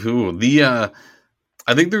mean, I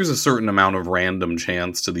think there's a certain amount of random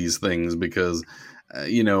chance to these things because,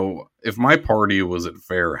 if my party was at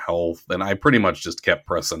fair health, then I pretty much just kept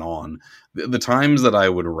pressing on. The times that I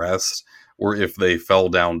would rest were if they fell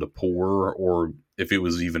down to poor, or if it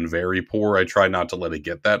was even very poor, I tried not to let it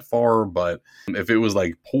get that far. But if it was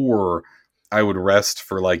like poor, I would rest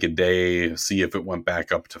for like a day, see if it went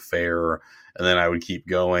back up to fair, and then I would keep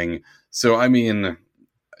going. So, I mean,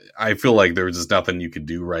 I feel like there was just nothing you could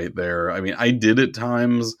do right there. I mean, I did at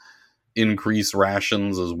times increase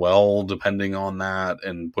rations as well, depending on that,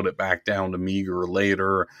 and put it back down to meager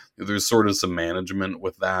later. There's sort of some management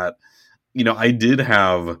with that. I did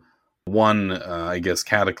have one, I guess,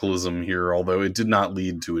 cataclysm here, although it did not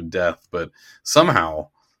lead to a death, but somehow,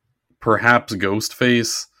 perhaps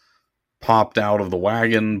Ghostface popped out of the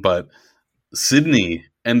wagon, but Sydney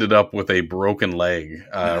ended up with a broken leg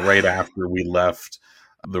right after we left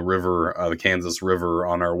the river, the Kansas River,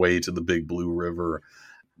 on our way to the Big Blue River.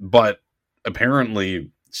 But apparently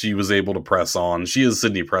she was able to press on. She is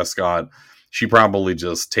Sydney Prescott. She probably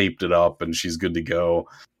just taped it up and she's good to go.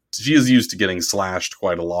 She is used to getting slashed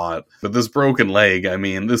quite a lot. But this broken leg, I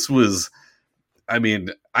was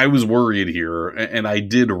worried here, and I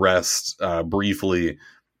did rest briefly,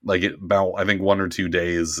 like about, I think, 1 or 2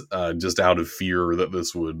 days, just out of fear that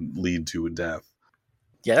this would lead to a death.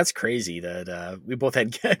 Yeah, that's crazy that we both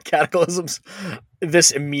had cataclysms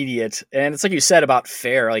this immediate. And it's like you said about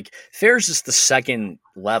fair. Like, fair is just the second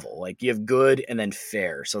level. Like, you have good and then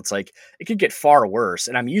fair. So it's like, it could get far worse.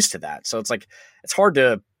 And I'm used to that. So it's like, it's hard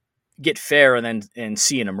to get fair and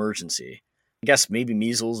see an emergency. I guess maybe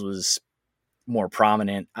measles was more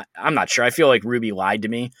prominent. I'm not sure. I feel like Ruby lied to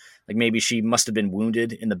me. Like, maybe she must have been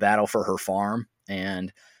wounded in the battle for her farm,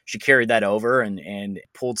 and she carried that over and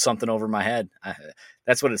pulled something over my head.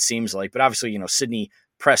 That's what it seems like. But obviously, Sydney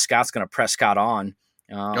Prescott's going to Prescott on.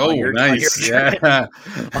 Nice. Yeah.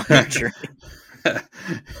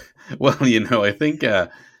 Well, I think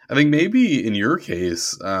maybe in your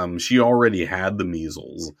case, she already had the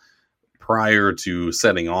measles prior to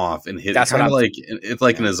setting off and hit. That's kind of like it's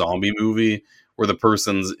like in a zombie movie where the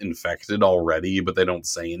person's infected already, but they don't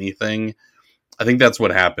say anything. I think that's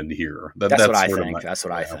what happened here. That's what I think. That's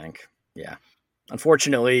what I think. Yeah.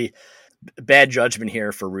 Unfortunately, bad judgment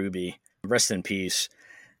here for Ruby. Rest in peace.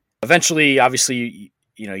 Eventually, obviously,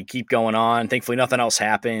 you keep going on. Thankfully, nothing else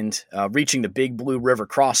happened. Reaching the Big Blue River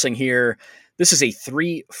crossing here. This is a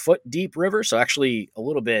 3-foot deep river, so actually a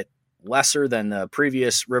little bit lesser than the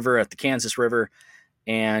previous river at the Kansas River,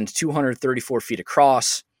 and 234 feet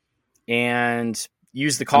across. And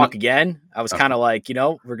use the caulk again. I was kind of like,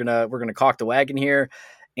 we're gonna caulk the wagon here,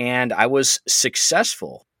 and I was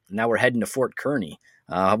successful Now we're heading to Fort Kearny.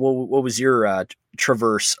 What was your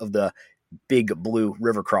traverse of the Big Blue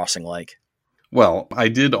River crossing like? Well, I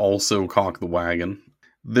did also caulk the wagon.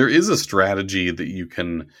 There is a strategy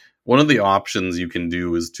that one of the options you can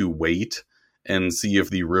do is to wait and see if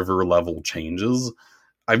the river level changes.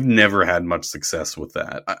 I've never had much success with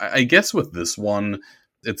that. I guess with this one,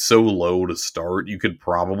 it's so low to start, you could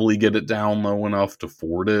probably get it down low enough to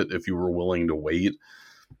ford it if you were willing to wait.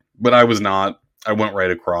 But I was not. I went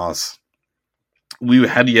right across. We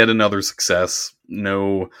had yet another success.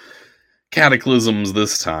 No cataclysms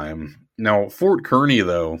this time. Now, Fort Kearny,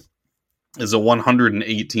 though, is a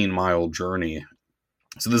 118-mile journey.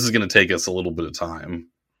 So this is going to take us a little bit of time.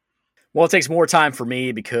 Well, it takes more time for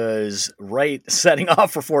me because setting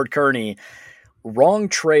off for Fort Kearny, wrong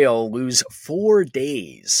trail, lose 4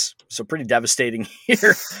 days. So pretty devastating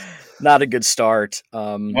here. Not a good start.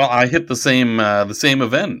 Well, I hit the same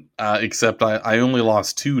event, except I only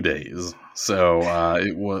lost 2 days. So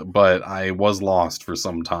but I was lost for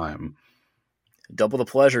some time. Double the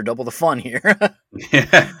pleasure, double the fun here.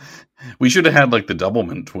 Yeah, we should have had like the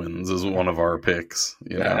Doublemint twins as one of our picks.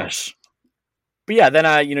 Gosh. But yeah,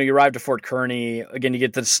 then you arrived at Fort Kearny. Again, you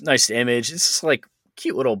get this nice image. It's just like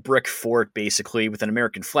cute little brick fort, basically, with an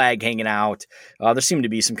American flag hanging out. There seem to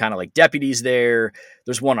be some kind of like deputies there.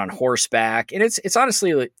 There's one on horseback, and it's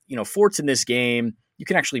honestly like, forts in this game, you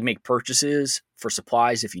can actually make purchases for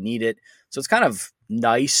supplies if you need it. So it's kind of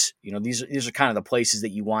nice. These are kind of the places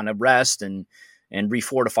that you want to rest and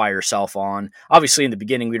refortify yourself on. Obviously, in the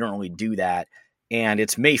beginning, we don't really do that, and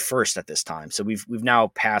it's May 1st at this time, so we've now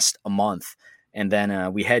passed a month, and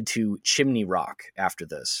then we head to Chimney Rock after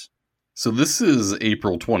this. So this is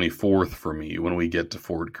April 24th for me when we get to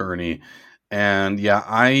Fort Kearny. And yeah,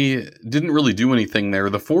 I didn't really do anything there.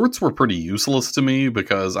 The forts were pretty useless to me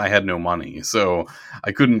because I had no money. So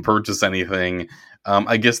I couldn't purchase anything.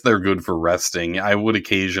 I guess they're good for resting. I would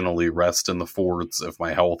occasionally rest in the forts if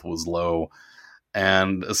my health was low.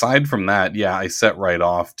 And aside from that, yeah, I set right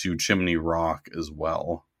off to Chimney Rock as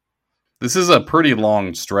well. This is a pretty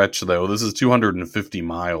long stretch, though. This is 250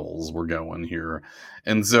 miles we're going here.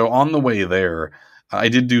 And so on the way there, I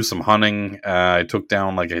did do some hunting. I took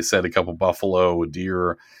down, like I said, a couple buffalo, a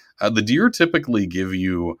deer. The deer typically give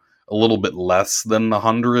you a little bit less than the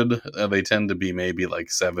 100. They tend to be maybe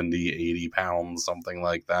like 70, 80 pounds, something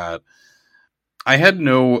like that. I had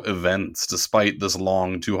no events despite this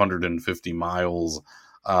long 250 miles,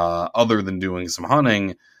 other than doing some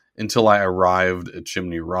hunting until I arrived at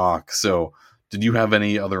Chimney Rock. So did you have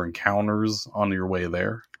any other encounters on your way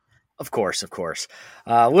there? Of course.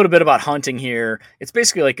 A little bit about hunting here. It's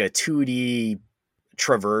basically like a 2D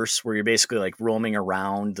traverse where you're basically like roaming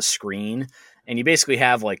around the screen, and you basically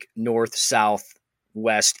have like north, south,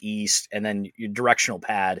 west, east, and then your directional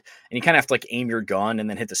pad, and you kind of have to like aim your gun and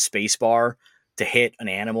then hit the space bar to hit an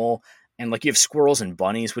animal. And like you have squirrels and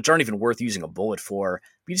bunnies, which aren't even worth using a bullet for.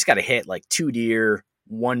 But you just got to hit like 2 deer,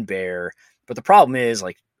 1 bear. But the problem is,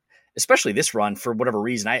 like, especially this run, for whatever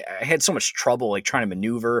reason, I had so much trouble like trying to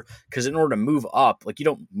maneuver, because in order to move up, like you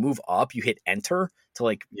don't move up, you hit enter to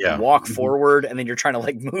like walk forward, and then you're trying to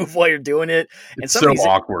like move while you're doing it. And it's so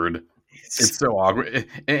awkward. It's so awkward.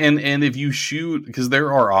 And if you shoot, because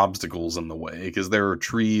there are obstacles in the way, because there are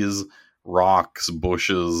trees, rocks,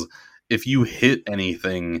 bushes. If you hit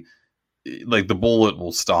anything, like the bullet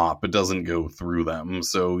will stop. It doesn't go through them.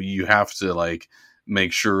 So you have to like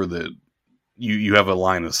make sure that you have a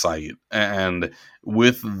line of sight. And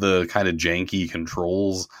with the kind of janky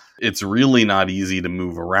controls, it's really not easy to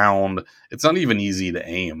move around. It's not even easy to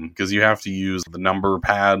aim, because you have to use the number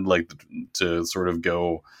pad like to sort of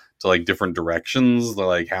go to like different directions,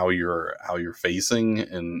 like how you're facing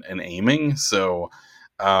and aiming. So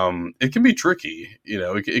it can be tricky.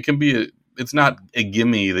 It can be it's not a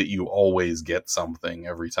gimme that you always get something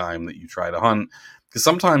every time that you try to hunt, because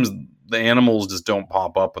sometimes the animals just don't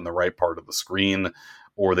pop up in the right part of the screen,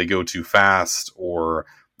 or they go too fast, or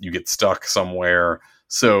you get stuck somewhere.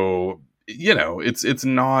 So, it's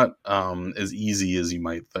not as easy as you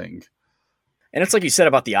might think. And it's like you said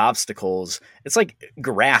about the obstacles. It's like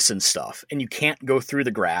grass and stuff, and you can't go through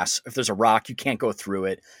the grass. If there's a rock, you can't go through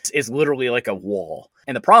it. It's literally like a wall.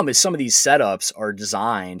 And the problem is some of these setups are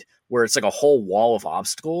designed where it's like a whole wall of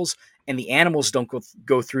obstacles, and the animals don't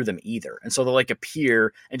go through them either. And so they'll like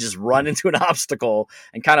appear and just run into an obstacle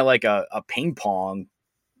and kind of like a ping pong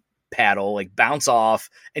paddle, like bounce off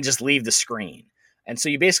and just leave the screen. And so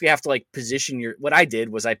you basically have to like position what I did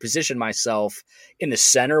was I positioned myself in the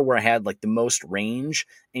center where I had like the most range,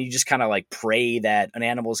 and you just kind of like pray that an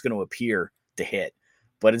animal is going to appear to hit.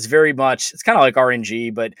 but it's kind of like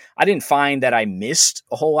RNG, but I didn't find that I missed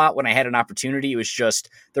a whole lot when I had an opportunity. It was just,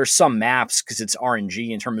 there's some maps, because it's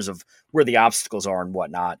RNG in terms of where the obstacles are and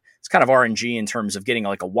whatnot. It's kind of RNG in terms of getting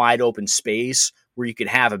like a wide open space where you could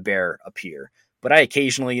have a bear appear. But I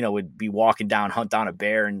occasionally, would be walking down, hunt down a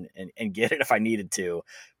bear and get it if I needed to.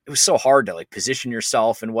 It was so hard to like position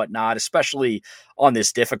yourself and whatnot, especially on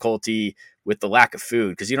this difficulty with the lack of food,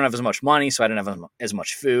 because you don't have as much money. So I didn't have as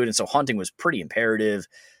much food. And so hunting was pretty imperative.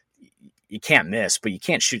 You can't miss, but you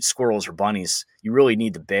can't shoot squirrels or bunnies. You really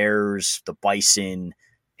need the bears, the bison,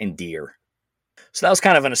 and deer. So that was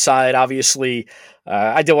kind of an aside. Obviously,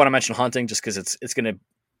 I did want to mention hunting just because it's going to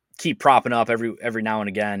keep propping up every now and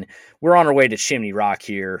again. We're on our way to Chimney Rock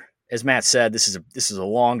here. As Matt said, this is a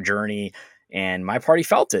long journey, and my party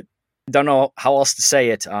felt it. Don't know how else to say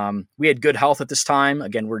it. We had good health at this time.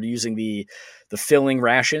 Again, we're using the filling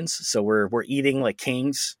rations, so we're eating like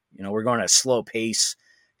kings. We're going at a slow pace,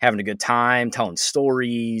 having a good time, telling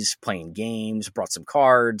stories, playing games. Brought some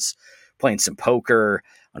cards, playing some poker.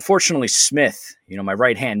 Unfortunately, Smith, my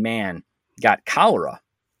right-hand man, got cholera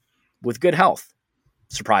with good health,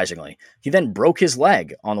 surprisingly. He then broke his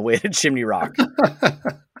leg on the way to Chimney Rock.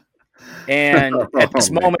 And at this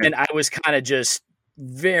moment, I was kind of just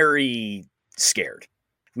very scared.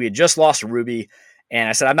 We had just lost a Ruby, and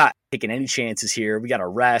I said, I'm not taking any chances here. We got to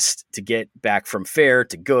rest to get back from fair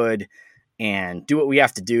to good and do what we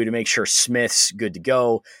have to do to make sure Smith's good to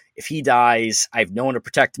go. If he dies, I have no one to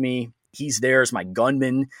protect me. He's there as my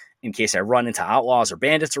gunman in case I run into outlaws or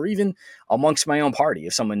bandits, or even amongst my own party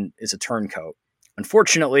if someone is a turncoat.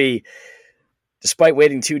 Unfortunately, despite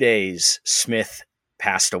waiting 2 days, Smith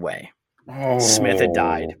passed away. Oh. Smith had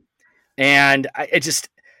died. And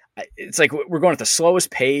it's like we're going at the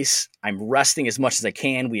slowest pace. I'm resting as much as I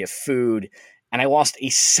can. We have food. And I lost a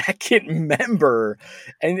second member.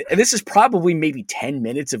 And this is probably maybe 10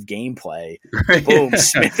 minutes of gameplay. Boom,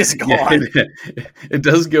 Smith is gone. Yeah, it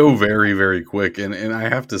does go very, very quick. And I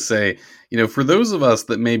have to say, for those of us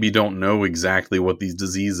that maybe don't know exactly what these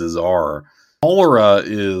diseases are, cholera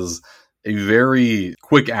is a very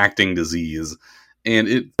quick-acting disease. And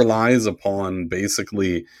it relies upon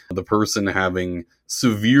basically the person having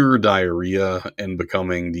severe diarrhea and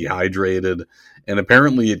becoming dehydrated. And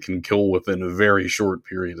apparently it can kill within a very short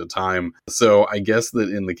period of time. So I guess that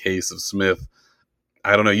in the case of Smith,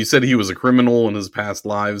 I don't know, you said he was a criminal in his past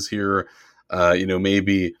lives here.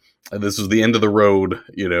 Maybe this was the end of the road,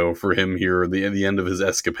 for him here, the end of his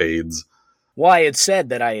escapades. Well, I had said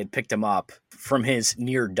that I had picked him up from his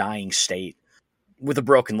near dying state with a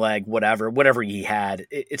broken leg, whatever he had.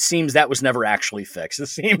 It seems that was never actually fixed. It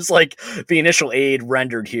seems like the initial aid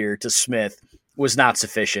rendered here to Smith was not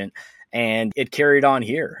sufficient, and it carried on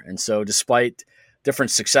here. And so despite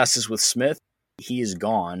different successes with Smith, he is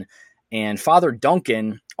gone. And Father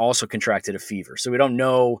Duncan also contracted a fever. So we don't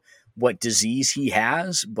know what disease he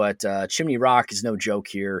has, but Chimney Rock is no joke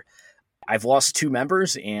here. I've lost 2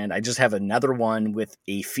 members, and I just have another one with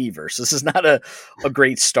a fever. So this is not a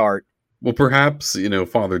great start. Well, perhaps,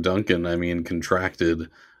 Father Duncan, contracted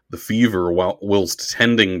the fever whilst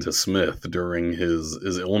tending to Smith during his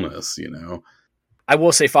illness, I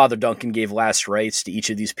will say Father Duncan gave last rites to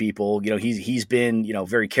each of these people. He's been,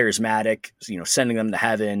 very charismatic, sending them to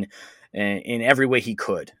heaven in every way he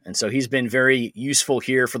could. And so he's been very useful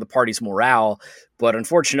here for the party's morale. But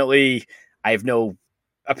unfortunately,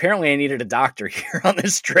 apparently I needed a doctor here on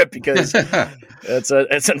this trip, because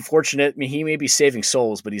it's unfortunate. I mean, he may be saving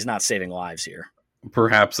souls, but he's not saving lives here.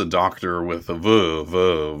 Perhaps a doctor with a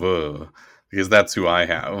V, because that's who I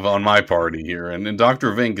have on my party here. And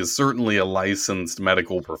Dr. Vink is certainly a licensed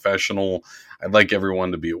medical professional. I'd like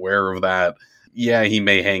everyone to be aware of that. Yeah, he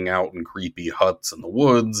may hang out in creepy huts in the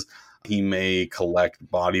woods. He may collect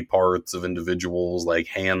body parts of individuals like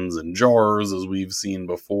hands in jars, as we've seen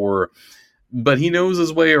before. But he knows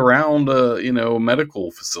his way around a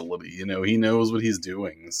medical facility. He knows what he's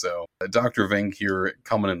doing. So Dr. Vink here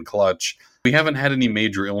coming in clutch. We haven't had any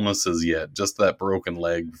major illnesses yet, just that broken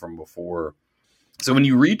leg from before. So when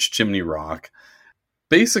you reach Chimney Rock,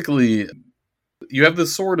 basically you have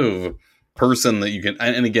this sort of person that you can,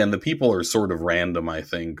 and again, the people are sort of random, I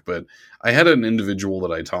think, but I had an individual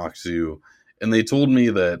that I talked to, and they told me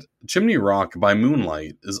that Chimney Rock by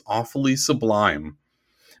moonlight is awfully sublime.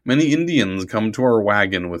 Many Indians come to our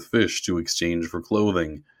wagon with fish to exchange for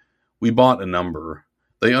clothing. We bought a number.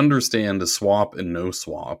 They understand a swap and no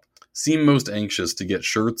swap, seem most anxious to get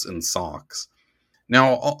shirts and socks.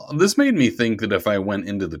 Now, this made me think that if I went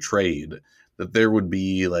into the trade, that there would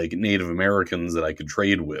be like Native Americans that I could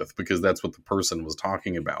trade with, because that's what the person was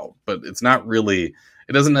talking about. But it's not really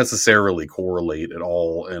it doesn't necessarily correlate at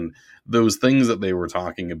all. And those things that they were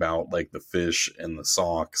talking about, like the fish and the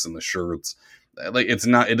socks and the shirts, like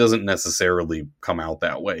it doesn't necessarily come out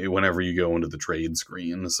that way whenever you go into the trade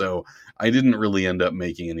screen. So I didn't really end up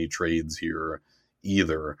making any trades here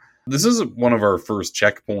either. This is one of our first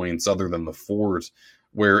checkpoints other than the fort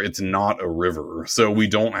where it's not a river. So we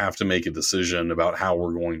don't have to make a decision about how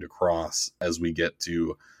we're going to cross as we get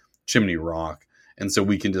to Chimney Rock. And so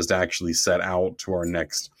we can just actually set out to our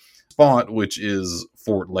next spot, which is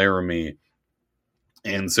Fort Laramie.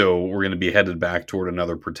 And so we're going to be headed back toward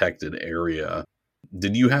another protected area.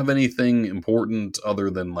 Did you have anything important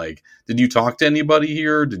other than, like, did you talk to anybody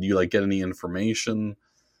here? Did you, like, get any information?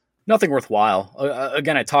 Nothing worthwhile.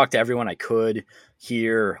 Again, I talked to everyone I could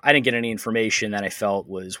here. I didn't get any information that I felt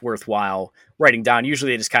was worthwhile writing down.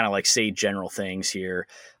 Usually I just kind of like say general things here.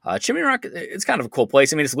 Chimney Rock, it's kind of a cool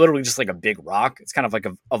place. I mean, it's literally just like a big rock. It's kind of like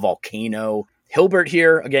a volcano. Hilbert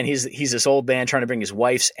here, again, he's this old man trying to bring his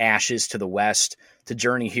wife's ashes to the west to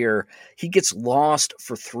journey here. He gets lost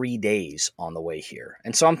for 3 days on the way here.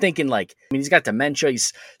 And so I'm thinking, like, I mean, he's got dementia.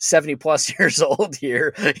 He's 70 plus years old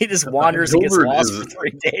here. He just wanders and gets lost for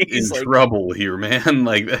 3 days. In trouble here, man.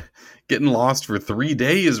 Like, getting lost for 3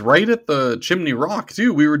 days right at the Chimney Rock,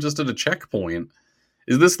 too. We were just at a checkpoint.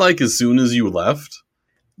 Is this like as soon as you left?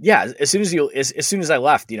 Yeah, as soon as I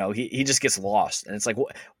left, he just gets lost, and it's like,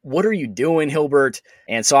 what are you doing, Hilbert?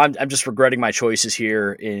 And so I'm just regretting my choices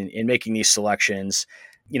here in making these selections.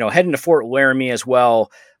 Heading to Fort Laramie as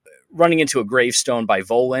well, running into a gravestone by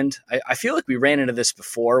Voland. I feel like we ran into this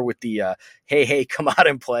before with the hey, come out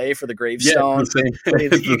and play for the gravestone. Yeah,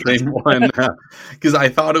 it's the same one. Because I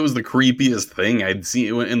thought it was the creepiest thing I'd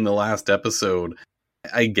seen in the last episode.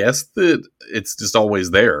 I guess that it's just always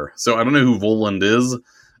there. So I don't know who Voland is,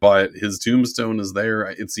 but his tombstone is there.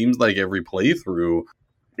 It seems like every playthrough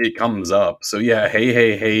it comes up. So yeah,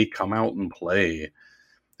 hey, come out and play.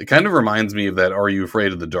 It kind of reminds me of that Are You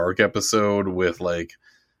Afraid of the Dark episode with like,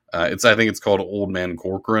 I think it's called Old Man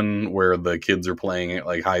Corcoran, where the kids are playing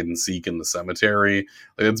like hide and seek in the cemetery.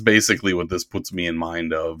 Like, it's basically what this puts me in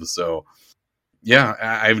mind of. So yeah,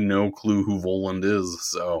 I have no clue who Voland is.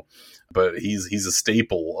 So, but he's a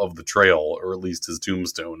staple of the trail, or at least his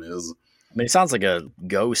tombstone is. I mean, it sounds like a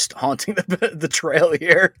ghost haunting the trail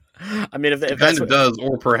here. I mean, if it kind of does,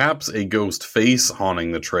 or perhaps a ghost face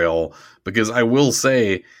haunting the trail, because I will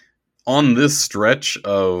say, on this stretch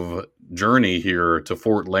of journey here to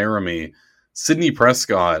Fort Laramie, Sidney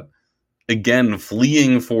Prescott, again,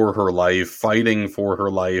 fleeing for her life, fighting for her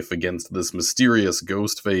life against this mysterious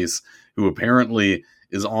ghost face who apparently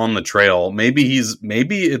is on the trail. Maybe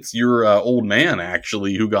it's your old man,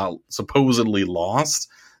 actually, who got supposedly lost.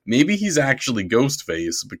 Maybe he's actually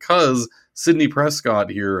Ghostface, because Sidney Prescott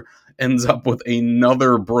here ends up with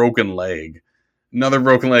another broken leg. Another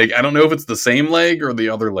broken leg. I don't know if it's the same leg or the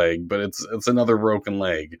other leg, but it's another broken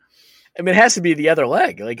leg. I mean, it has to be the other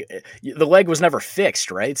leg. Like, the leg was never fixed,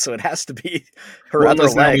 right? So it has to be her other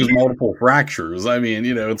leg. There's multiple fractures. I mean,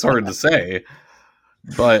 it's hard to say.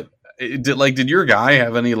 But did your guy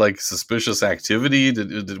have any like suspicious activity?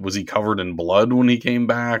 Was he covered in blood when he came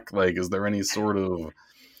back? Like, is there any sort of...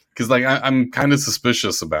 Because like I'm kind of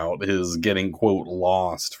suspicious about his getting, quote,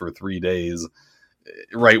 lost for 3 days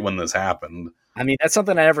right when this happened. I mean, that's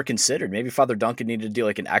something I never considered. Maybe Father Duncan needed to do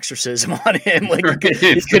like an exorcism on him. Like,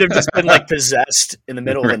 he could have just been like possessed in the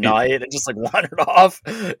middle of the night and just like wandered off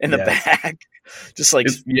in the back. Just like,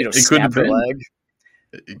 snap her leg.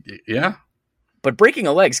 Yeah. But breaking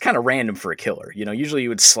a leg is kind of random for a killer. Usually you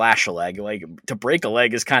would slash a leg. Like, to break a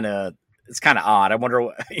leg is kind of odd. I wonder,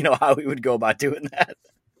 how he would go about doing that.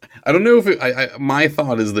 I don't know if my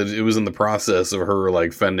thought is that it was in the process of her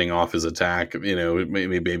like fending off his attack.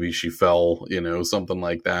 Maybe she fell, something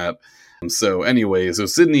like that. So anyway, so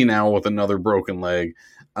Sydney now with another broken leg,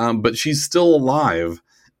 but she's still alive.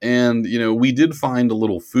 And, we did find a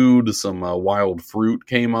little food. Some wild fruit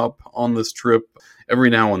came up on this trip. Every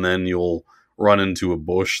now and then you'll run into a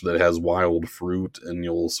bush that has wild fruit, and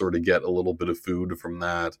you'll sort of get a little bit of food from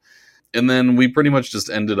that. And then we pretty much just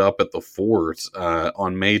ended up at the fort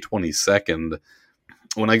on May 22nd.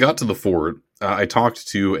 When I got to the fort, I talked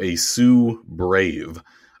to a Sioux brave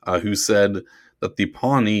who said that the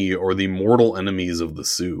Pawnee are the mortal enemies of the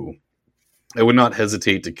Sioux. I would not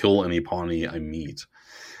hesitate to kill any Pawnee I meet.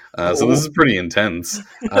 So this is pretty intense.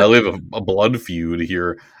 We have a blood feud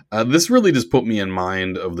here. This really just put me in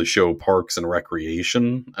mind of the show Parks and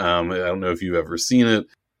Recreation. I don't know if you've ever seen it.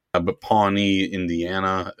 But Pawnee,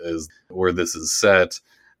 Indiana is where this is set.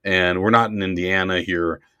 And we're not in Indiana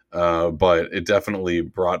here, but it definitely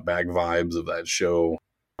brought back vibes of that show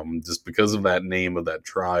just because of that name of that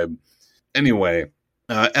tribe. Anyway,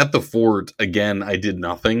 At the fort, again, I did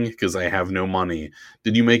nothing because I have no money.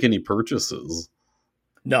 Did you make any purchases?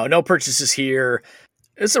 No purchases here.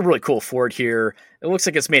 It's a really cool fort here. It looks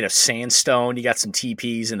like it's made of sandstone. You got some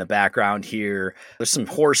teepees in the background here. There's some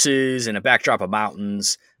horses and a backdrop of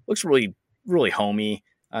mountains. Looks really, really homey.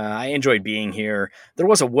 I enjoyed being here. There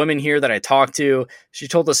was a woman here that I talked to. She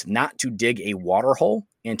told us not to dig a water hole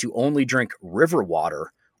and to only drink river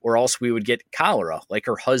water, or else we would get cholera, like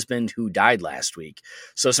her husband who died last week.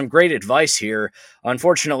 So some great advice here.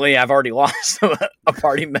 Unfortunately, I've already lost a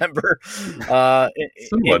party member.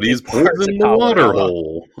 Somebody's pulled in the water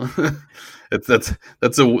hole.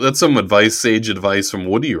 That's some advice, sage advice from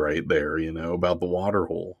Woody right there, about the water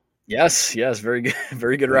hole. Yes, very good,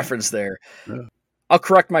 very good reference there. Yeah. I'll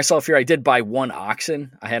correct myself here. I did buy one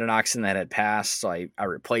oxen. I had an oxen that had passed, so I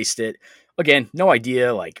replaced it. Again, no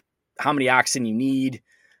idea like how many oxen you need.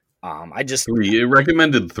 I just 3. It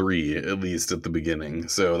recommended 3 at least at the beginning,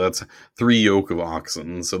 so that's 3 yoke of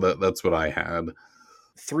oxen. So that's what I had.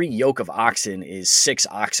 3 yoke of oxen is 6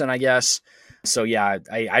 oxen, I guess. So yeah,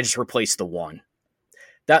 I just replaced the one.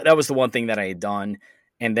 That was the one thing that I had done.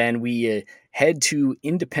 And then we head to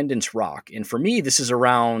Independence Rock. And for me, this is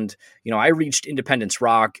around, I reached Independence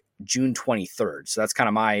Rock June 23rd. So that's kind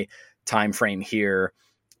of my time frame here.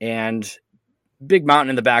 And big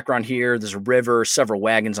mountain in the background here. There's a river, several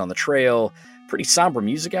wagons on the trail. Pretty somber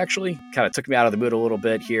music, actually. Kind of took me out of the mood a little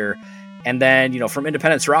bit here. And then, from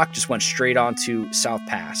Independence Rock, just went straight on to South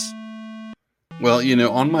Pass. Well,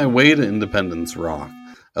 on my way to Independence Rock,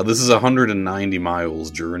 this is a 190 miles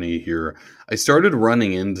journey here. I started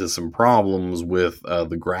running into some problems with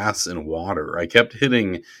the grass and water. I kept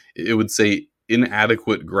hitting, it would say,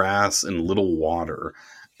 inadequate grass and little water.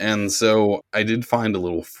 And so I did find a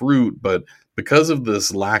little fruit, but because of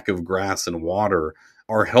this lack of grass and water,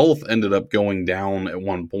 our health ended up going down at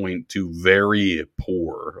one point to very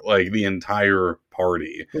poor. Like the entire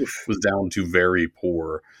party was down to very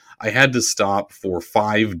poor. I had to stop for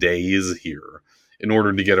 5 days here in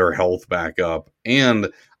order to get our health back up.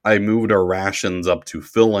 And I moved our rations up to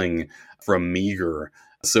filling from meager.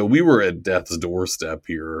 So we were at death's doorstep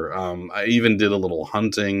here. I even did a little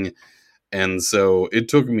hunting. And so it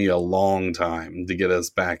took me a long time to get us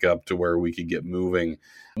back up to where we could get moving.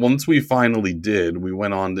 Once we finally did, we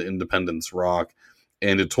went on to Independence Rock,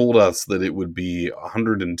 and it told us that it would be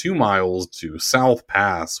 102 miles to South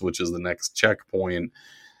Pass, which is the next checkpoint.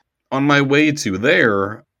 On my way to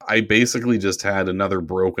there, I basically just had another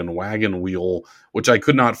broken wagon wheel, which I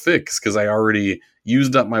could not fix because I already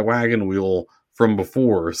used up my wagon wheel from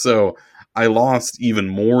before. So I lost even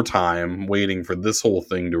more time waiting for this whole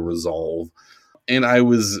thing to resolve. And I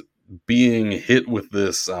was being hit with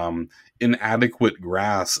this inadequate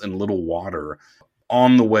grass and little water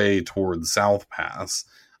on the way towards South Pass.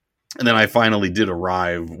 And then I finally did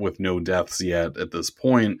arrive with no deaths yet at this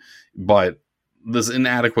point, but this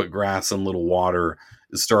inadequate grass and little water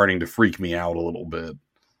is starting to freak me out a little bit.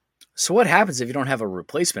 So what happens if you don't have a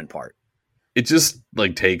replacement part? It just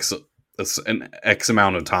takes an X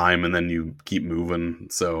amount of time and then you keep moving.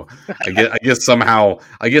 So I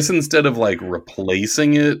guess instead of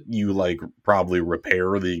replacing it, you probably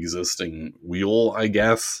repair the existing wheel, I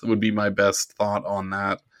guess would be my best thought on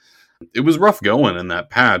that. It was rough going in that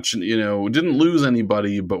patch. Didn't lose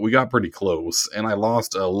anybody, but we got pretty close and I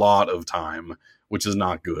lost a lot of time, which is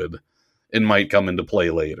not good. It might come into play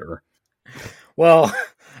later. Well,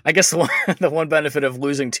 I guess the one benefit of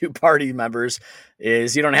losing 2 party members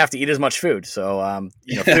is you don't have to eat as much food. So,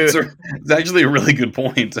 food. It's actually a really good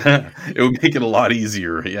point. It would make it a lot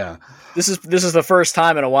easier. Yeah. This is the first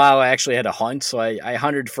time in a while I actually had to hunt. So I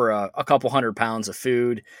hunted for a couple 100 pounds of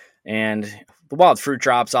food, and the wild fruit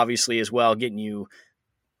drops obviously as well, getting you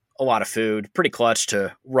a lot of food. Pretty clutch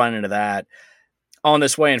to run into that. On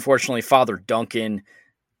this way, unfortunately, Father Duncan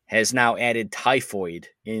has now added typhoid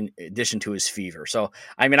in addition to his fever. So,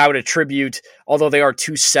 I would attribute, although they are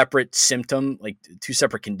 2 separate symptoms, 2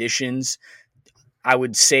 separate conditions, I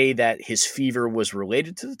would say that his fever was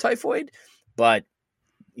related to the typhoid. But,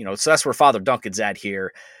 so that's where Father Duncan's at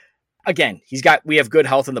here. Again, we have good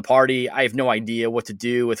health in the party. I have no idea what to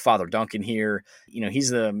do with Father Duncan here. He's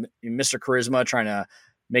the Mr. Charisma trying to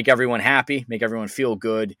make everyone happy, make everyone feel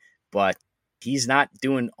good, but he's not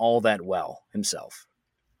doing all that well himself.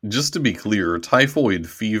 Just to be clear, typhoid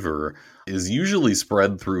fever is usually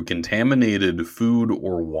spread through contaminated food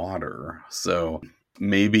or water. So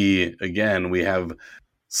maybe, again, we have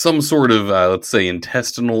some sort of, let's say,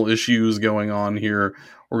 intestinal issues going on here.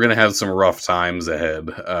 We're going to have some rough times ahead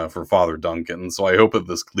for Father Duncan. So I hope that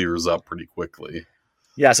this clears up pretty quickly.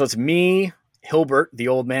 Yeah, so it's me, Hilbert, the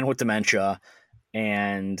old man with dementia,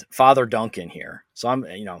 and Father Duncan here. So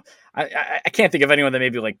I can't think of anyone that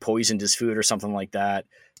maybe like poisoned his food or something like that.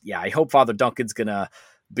 Yeah, I hope Father Duncan's gonna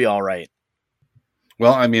be all right.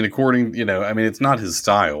 Well, I mean, it's not his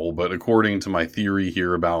style, but according to my theory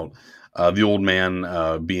here about the old man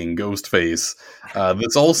being Ghostface,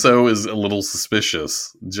 this also is a little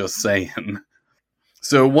suspicious, just saying.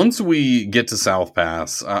 So once we get to South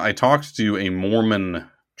Pass, I talked to a Mormon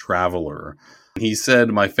traveler. He said,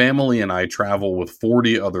 "My family and I travel with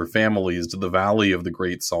 40 other families to the Valley of the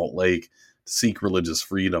Great Salt Lake to seek religious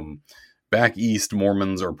freedom. Back east,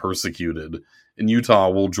 Mormons are persecuted. In Utah,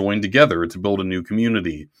 we'll join together to build a new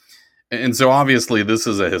community." And so obviously this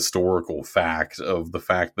is a historical fact of the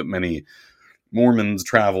fact that many Mormons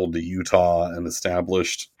traveled to Utah and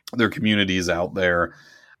established their communities out there.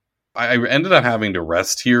 I ended up having to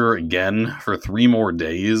rest here again for 3 more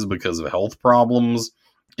days because of health problems.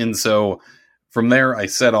 And so from there, I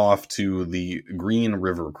set off to the Green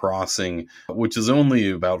River crossing, which is only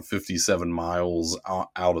about 57 miles out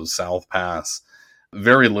of South Pass.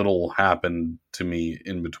 Very little happened to me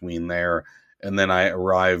in between there. And then I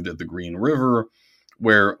arrived at the Green River,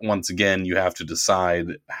 where once again, you have to decide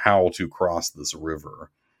how to cross this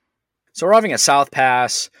river. So arriving at South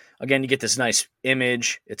Pass, again, you get this nice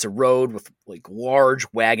image. It's a road with like large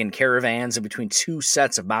wagon caravans in between 2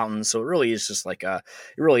 sets of mountains. So it really is just like a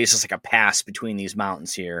pass between these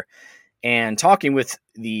mountains here. And talking with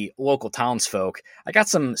the local townsfolk, I got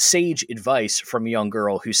some sage advice from a young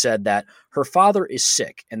girl who said that her father is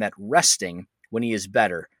sick and that resting when he is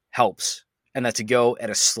better helps, and that to go at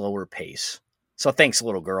a slower pace. So thanks,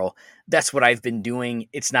 little girl. That's what I've been doing.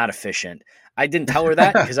 It's not efficient. I didn't tell her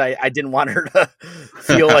that because I didn't want her to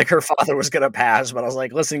feel like her father was going to pass. But I was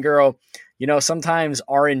like, listen, girl, sometimes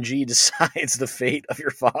RNG decides the fate of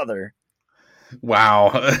your father.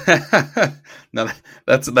 Wow. Now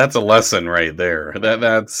that's a lesson right there.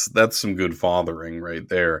 That's some good fathering right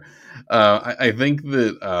there. I think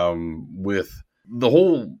that with the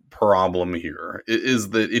whole problem here is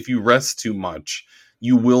that if you rest too much,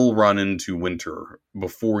 you will run into winter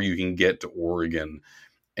before you can get to Oregon.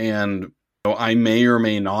 And I may or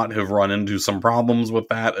may not have run into some problems with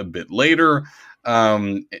that a bit later.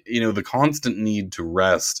 The constant need to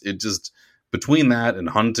rest, it just, between that and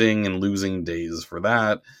hunting and losing days for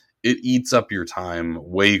that, it eats up your time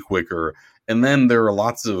way quicker. And then there are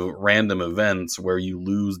lots of random events where you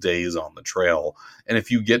lose days on the trail. And if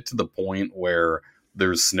you get to the point where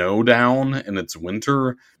there's snow down and it's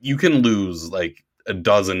winter, you can lose like a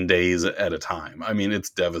dozen days at a time. I mean,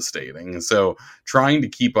 it's devastating. So trying to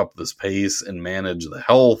keep up this pace and manage the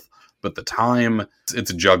health, but the time,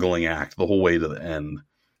 it's a juggling act the whole way to the end.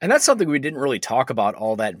 And that's something we didn't really talk about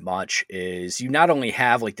all that much, is you not only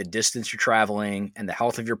have like the distance you're traveling and the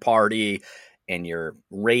health of your party and your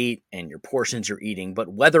rate and your portions you're eating,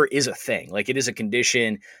 but weather is a thing. Like it is a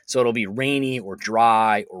condition. So it'll be rainy or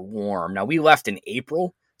dry or warm. Now we left in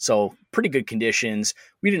April, so pretty good conditions.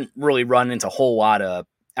 We didn't really run into a whole lot of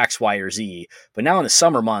X, Y, or Z. But now in the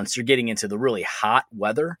summer months, you're getting into the really hot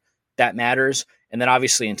weather that matters. And then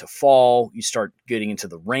obviously into fall, you start getting into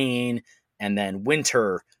the rain. And then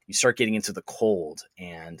winter, you start getting into the cold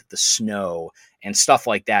and the snow and stuff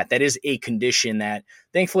like that. That is a condition that,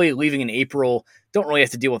 thankfully, leaving in April, don't really have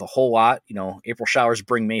to deal with a whole lot. April showers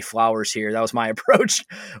bring May flowers here. That was my approach.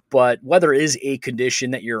 But weather is a condition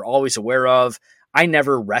that you're always aware of. I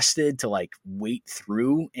never rested to like wait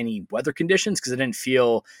through any weather conditions because I didn't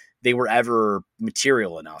feel they were ever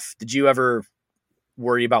material enough. Did you ever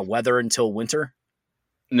worry about weather until winter?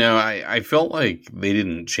 No, I felt like they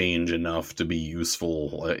didn't change enough to be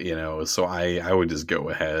useful, so I would just go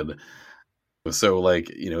ahead. So like,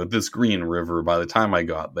 this Green River, by the time I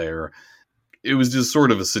got there, it was just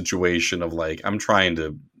sort of a situation of like, I'm trying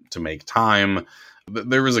to make time.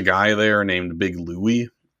 There was a guy there named Big Louie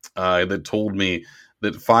that told me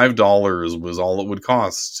that $5 was all it would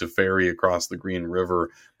cost to ferry across the Green River.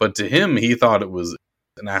 But to him, he thought it was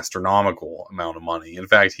an astronomical amount of money. In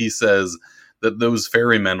fact, he says that those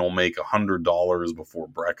ferrymen will make $100 before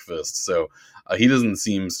breakfast. So he doesn't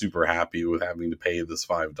seem super happy with having to pay this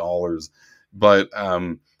 $5. But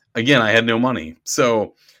again, I had no money.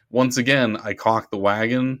 So once again, I cocked the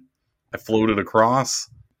wagon. I floated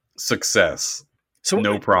across. Success. So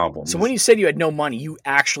no problem. So when you said you had no money, you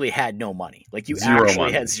actually had no money. Like you Zero actually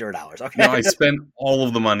money. had $0. Okay. No, I spent all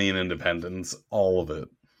of the money in Independence. All of it.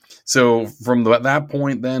 So from that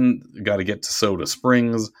point, then got to get to Soda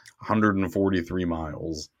Springs, 143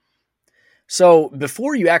 miles. So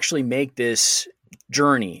before you actually make this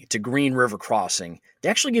journey to Green River Crossing, they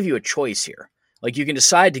actually give you a choice here. Like you can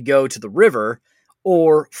decide to go to the river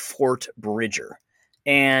or Fort Bridger.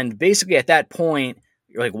 And basically at that point,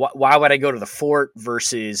 you're like, why would I go to the fort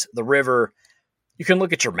versus the river? You can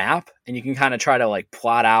look at your map and you can kind of try to like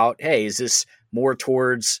plot out, hey, is this more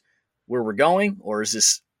towards where we're going, or is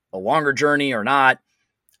this a longer journey or not?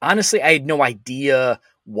 Honestly, I had no idea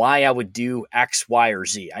why I would do X, Y, or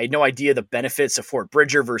Z. I had no idea the benefits of Fort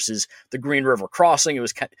Bridger versus the Green River crossing. It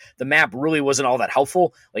was the map really wasn't all that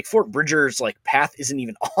helpful. Like Fort Bridger's like path isn't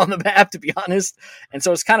even on the map, to be honest. And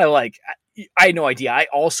so it's kind of like I had no idea. I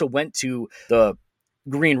also went to the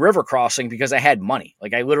Green River crossing because I had money.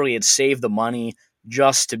 Like I literally had saved the money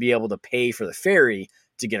just to be able to pay for the ferry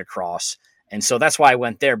to get across. And so that's why I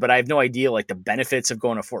went there. But I have no idea like the benefits of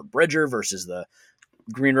going to Fort Bridger versus the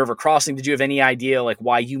Green River crossing. Did you have any idea like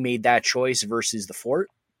why you made that choice versus the fort?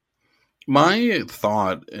 My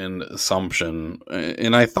thought and assumption,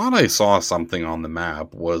 and I thought I saw something on the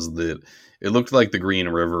map, was that it looked like the Green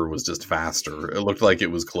River was just faster. It looked like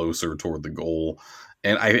it was closer toward the goal.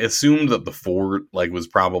 And I assumed that the fort like was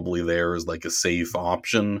probably there as like a safe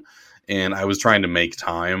option. And I was trying to make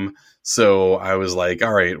time. So I was like,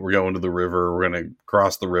 all right, we're going to the river. We're going to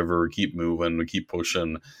cross the river, keep moving, we keep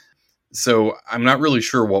pushing. So I'm not really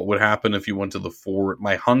sure what would happen if you went to the fort.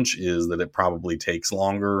 My hunch is that it probably takes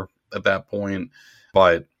longer at that point.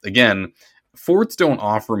 But again, forts don't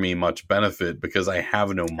offer me much benefit because I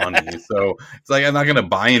have no money. So it's like I'm not going to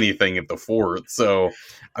buy anything at the fort. So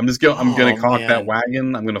I'm going to caulk that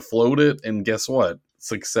wagon. I'm going to float it, and guess what?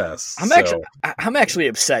 Success. I'm actually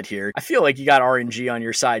upset here. I feel like you got RNG on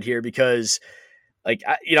your side here because like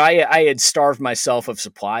I had starved myself of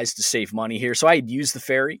supplies to save money here. So I had used the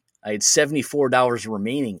ferry. I had $74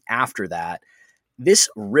 remaining after that. This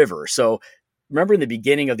river. So remember in the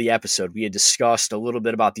beginning of the episode, we had discussed a little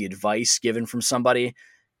bit about the advice given from somebody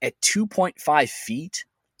at 2.5 feet.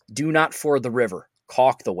 Do not ford the river.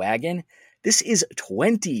 Caulk the wagon. This is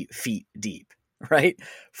 20 feet deep, right?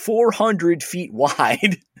 400 feet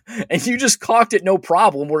wide. And you just caulked it no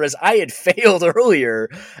problem. Whereas I had failed earlier.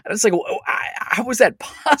 And it's like, how was that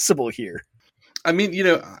possible here? I mean,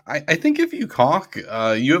 I think if you caulk,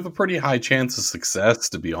 you have a pretty high chance of success,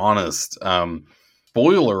 to be honest.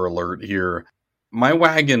 Spoiler alert here. My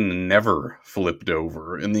wagon never flipped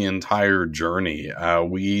over in the entire journey.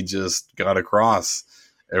 We just got across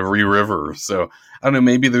every river. So I don't know,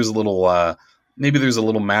 maybe there's a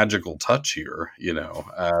little magical touch here,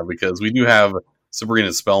 because we do have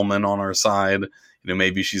Sabrina Spellman on our side.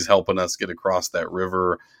 Maybe she's helping us get across that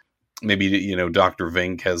river. Maybe, Dr.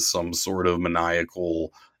 Vink has some sort of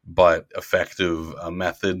maniacal but effective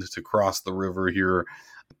method to cross the river here.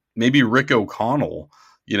 Maybe Rick O'Connell,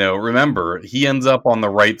 remember, he ends up on the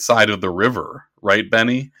right side of the river, right,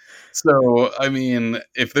 Benny? So, I mean,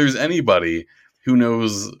 if there's anybody who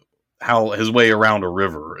knows how his way around a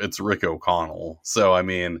river, it's Rick O'Connell. So, I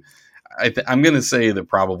mean, I'm going to say that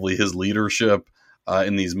probably his leadership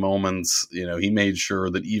in these moments, he made sure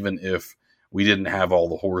that even if we didn't have all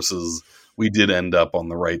the horses, we did end up on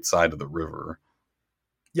the right side of the river.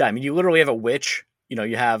 Yeah, I mean, you literally have a witch.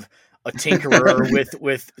 You have a tinkerer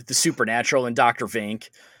with the supernatural and Dr. Vink.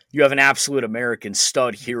 You have an absolute American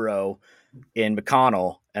stud hero in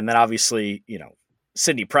McConnell. And then obviously,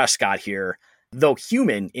 Sidney Prescott here, though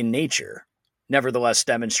human in nature, nevertheless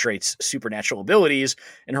demonstrates supernatural abilities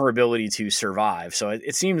and her ability to survive. So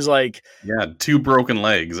it seems like... Yeah, 2 broken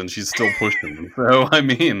legs and she's still pushing. So, I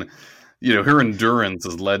mean... her endurance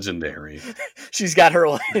is legendary. She's got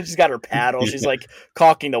her paddle. She's like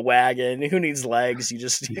caulking the wagon. Who needs legs? You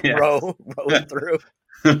just row it through.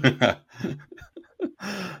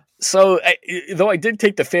 So, though I did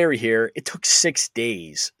take the ferry here, it took 6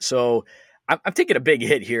 days. So I'm taking a big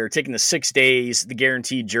hit here, taking the 6 days, the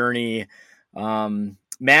guaranteed journey.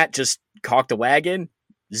 Matt just caulked the wagon.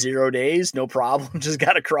 0 days, no problem. Just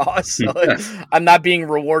got across. So I'm not being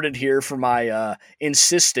rewarded here for my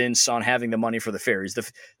insistence on having the money for the ferries.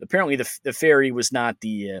 Apparently, the ferry was not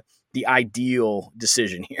the ideal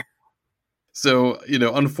decision here. So,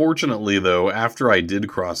 unfortunately, though, after I did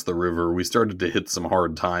cross the river, we started to hit some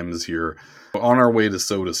hard times here. On our way to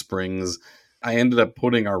Soda Springs, I ended up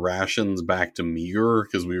putting our rations back to meager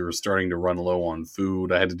because we were starting to run low on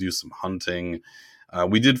food. I had to do some hunting.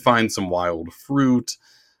 We did find some wild fruit.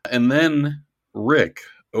 And then Rick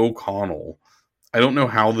O'Connell, I don't know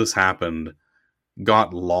how this happened,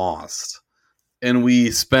 got lost. And we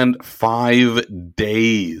spent 5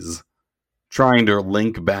 days trying to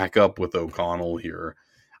link back up with O'Connell here.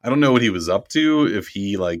 I don't know what he was up to, if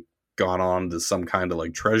he got on to some kind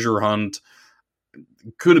of treasure hunt.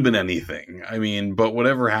 Could have been anything. I mean, but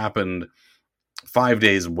whatever happened, 5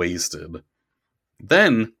 days wasted.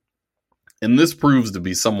 Then, and this proves to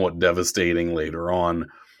be somewhat devastating later on,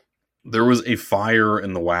 there was a fire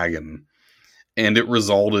in the wagon, and it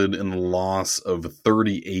resulted in the loss of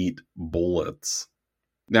 38 bullets.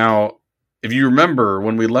 Now, if you remember,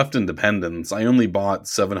 when we left Independence, I only bought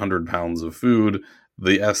 700 pounds of food.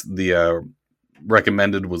 The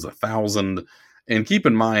recommended was 1,000. And keep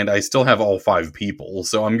in mind, I still have all 5 people,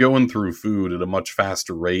 so I'm going through food at a much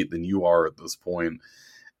faster rate than you are at this point.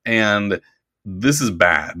 And this is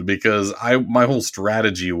bad because my whole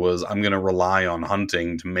strategy was I'm going to rely on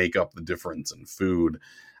hunting to make up the difference in food.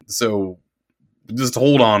 So just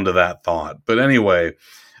hold on to that thought. But anyway,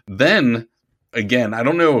 then again, I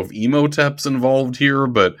don't know if Emotep's involved here,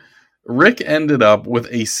 but Rick ended up with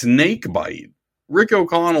a snake bite. Rick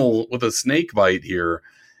O'Connell with a snake bite here.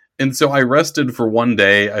 And so I rested for one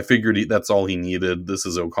day. I figured that's all he needed. This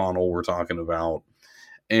is O'Connell we're talking about.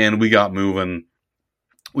 And we got moving.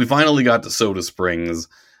 We finally got to Soda Springs,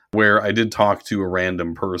 where I did talk to a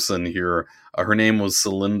random person here. Her name was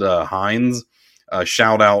Celinda Hines.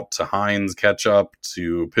 Shout out to Heinz Ketchup,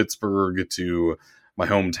 to Pittsburgh, to my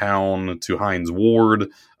hometown, to Heinz Ward,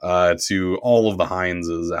 to all of the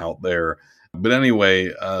Heinzes out there. But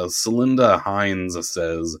anyway, Celinda Hines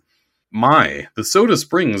says, the Soda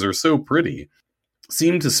Springs are so pretty.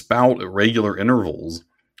 Seem to spout at regular intervals.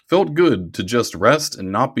 Felt good to just rest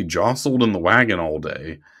and not be jostled in the wagon all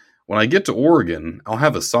day. When I get to Oregon, I'll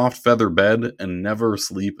have a soft feather bed and never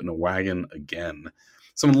sleep in a wagon again.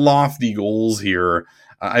 Some lofty goals here.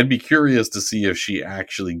 I'd be curious to see if she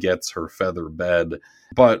actually gets her feather bed.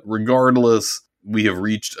 But regardless, we have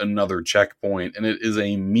reached another checkpoint, and it is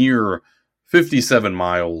a mere 57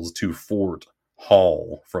 miles to Fort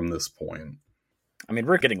Hall from this point. I mean,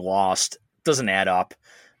 we're getting lost. Doesn't add up.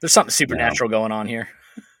 There's something supernatural going on here.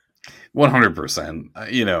 100%.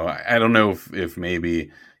 I don't know if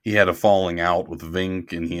maybe he had a falling out with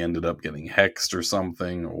Vink and he ended up getting hexed or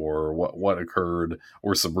something, or what occurred,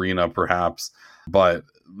 or Sabrina perhaps. But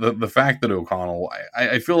the fact that O'Connell,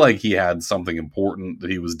 I feel like he had something important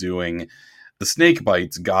that he was doing. The snake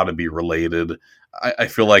bites got to be related. I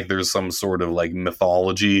feel like there's some sort of like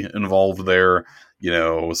mythology involved there,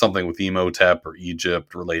 something with Emotep or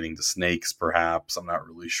Egypt relating to snakes, perhaps. I'm not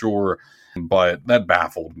really sure, but that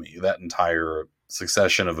baffled me, that entire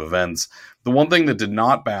succession of events. The one thing that did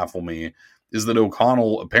not baffle me is that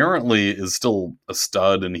O'Connell apparently is still a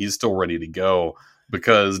stud and he's still ready to go,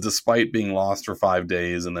 because despite being lost for 5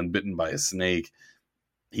 days and then bitten by a snake,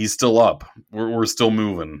 he's still up. We're still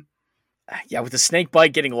moving. Yeah, with the snake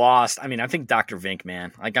bite, getting lost. I mean, I think Dr. Vink,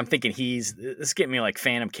 man. Like, I'm thinking this is getting me like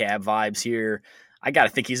Phantom Cab vibes here. I got to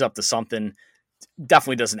think he's up to something.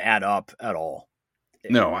 Definitely doesn't add up at all.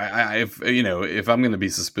 No, if I'm going to be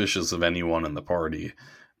suspicious of anyone in the party,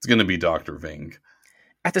 it's going to be Dr. Vink.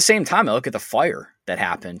 At the same time, I look at the fire that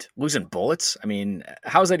happened, losing bullets. I mean,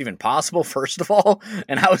 how is that even possible, first of all?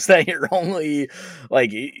 And how is that your only,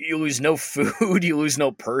 like, you lose no food, you lose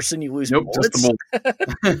no person, you lose bullets? Just the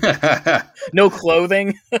bullets. No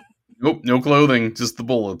clothing? Nope, no clothing, just the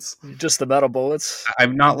bullets. Just the metal bullets?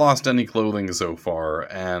 I've not lost any clothing so far,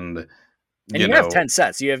 and you have 10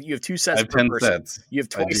 sets. You have 2 sets per 10 person. Sets. You have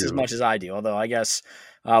twice as much as I do, although I guess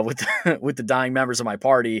with the dying members of my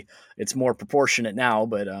party, it's more proportionate now,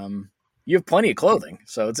 but you have plenty of clothing.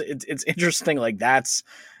 So it's interesting. Like that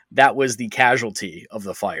was the casualty of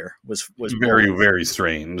the fire was very, very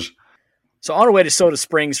strange. So on our way to Soda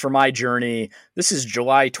Springs for my journey, this is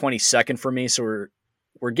July 22nd for me. So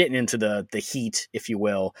we're getting into the heat, if you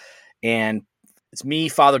will. And it's me,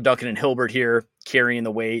 Father Duncan, and Hilbert here carrying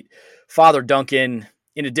the weight. Father Duncan,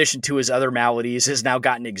 in addition to his other maladies, has now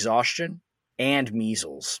gotten exhaustion and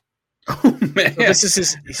measles. Oh, man. So this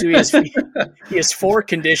is he has 4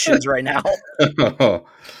 conditions right now.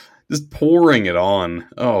 Just pouring it on.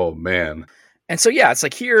 Oh, man. And so, yeah, it's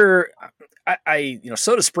like here,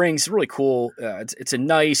 Soda Springs is really cool. It's a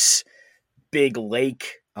nice big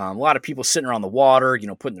lake. A lot of people sitting around the water,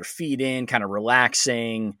 putting their feet in, kind of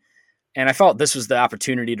relaxing. And I felt this was the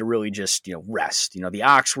opportunity to really just, rest. The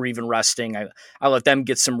ox were even resting. I let them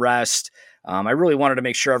get some rest. I really wanted to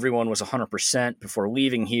make sure everyone was 100% before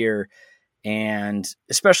leaving here. And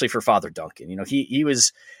especially for Father Duncan, he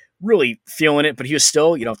was really feeling it, but he was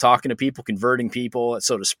still, talking to people, converting people at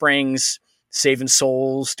Soda Springs, saving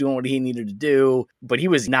souls, doing what he needed to do. But he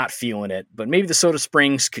was not feeling it. But maybe the Soda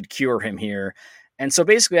Springs could cure him here. And so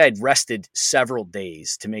basically I had rested several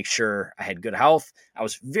days to make sure I had good health. I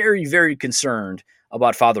was very, very concerned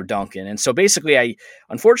about Father Duncan. And so basically I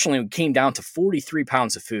unfortunately came down to 43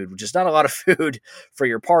 pounds of food, which is not a lot of food for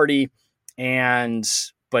your party.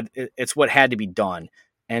 But it's what had to be done.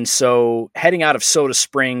 And so heading out of Soda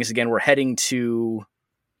Springs, again, we're heading to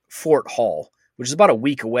Fort Hall, which is about a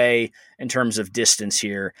week away in terms of distance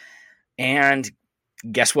here. And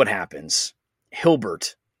guess what happens?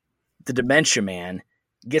 Hilbert, the dementia man,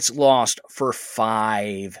 gets lost for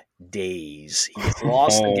 5 days. He gets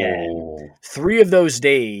lost again. 3 of those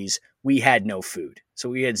days, we had no food. So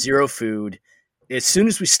we had 0 food. As soon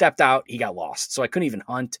as we stepped out, he got lost. So I couldn't even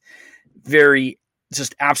hunt.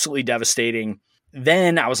 Just absolutely devastating.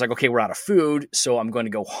 Then I was like, okay, we're out of food, so I'm going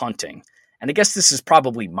to go hunting. And I guess this is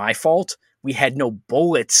probably my fault. We had no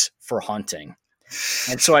bullets for hunting.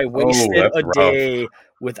 And so I wasted a day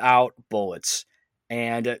without bullets.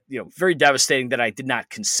 And, very devastating that I did not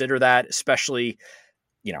consider that, especially,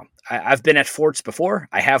 I've been at forts before.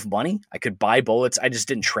 I have money. I could buy bullets. I just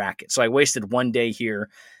didn't track it. So I wasted one day here.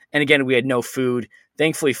 And again, we had no food.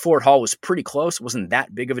 Thankfully, Fort Hall was pretty close. It wasn't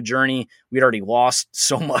that big of a journey. We'd already lost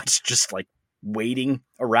so much just like waiting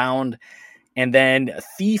around. And then a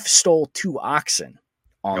thief stole 2 oxen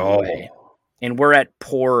on the way. And we're at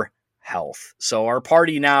poor health. So our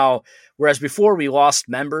party now, whereas before we lost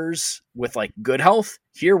members with like good health,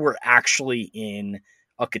 here we're actually in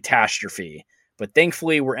a catastrophe. But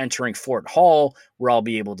thankfully we're entering Fort Hall where I'll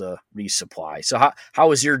be able to resupply. So how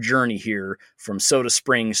was your journey here from Soda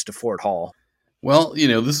Springs to Fort Hall? Well,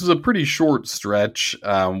 this was a pretty short stretch.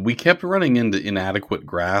 We kept running into inadequate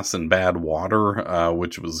grass and bad water,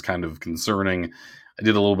 which was kind of concerning. I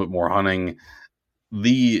did a little bit more hunting.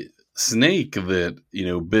 The snake that,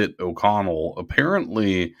 bit O'Connell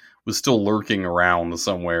apparently was still lurking around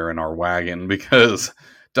somewhere in our wagon because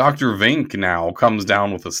Dr. Vink now comes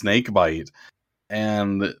down with a snake bite.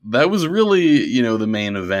 And that was really, the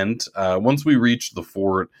main event. Once we reached the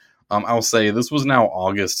fort, I'll say this was now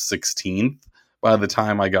August 16th by the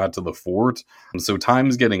time I got to the fort. So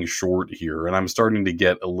time's getting short here, and I'm starting to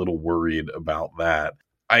get a little worried about that.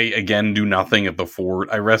 I, again, do nothing at the fort.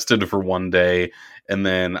 I rested for one day, and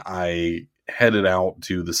then I headed out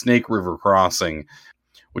to the Snake River crossing,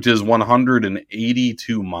 which is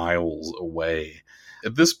 182 miles away.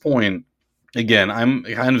 At this point, again, I'm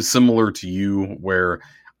kind of similar to you, where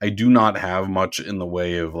I do not have much in the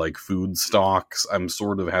way of like food stocks. I'm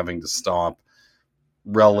sort of having to stop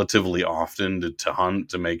relatively often to hunt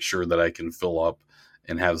to make sure that I can fill up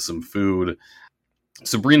and have some food.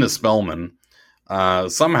 Sabrina Spellman,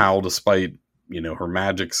 somehow, despite, her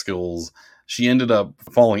magic skills, she ended up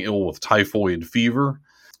falling ill with typhoid fever,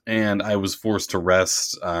 and I was forced to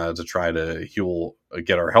rest to try to heal,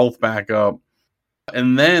 get our health back up.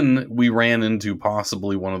 And then we ran into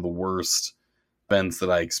possibly one of the worst events that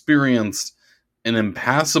I experienced, an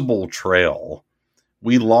impassable trail.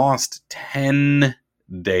 We lost 10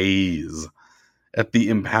 days at the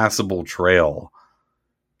impassable trail.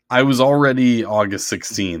 I was already August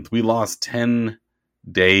 16th. We lost 10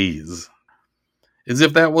 days. As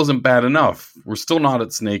if that wasn't bad enough. We're still not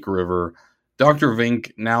at Snake River. Dr.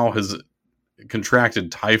 Vink now has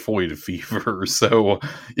contracted typhoid fever. So,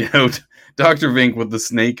 Dr. Vink with the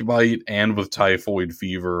snake bite and with typhoid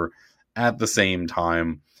fever at the same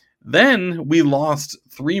time. Then we lost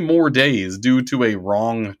 3 more days due to a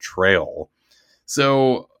wrong trail.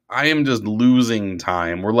 So I am just losing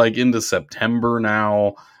time. We're like into September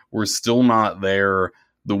now. We're still not there.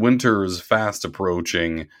 The winter is fast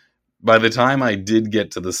approaching. By the time I did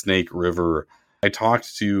get to the Snake River, I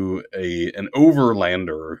talked to an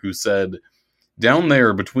overlander who said, down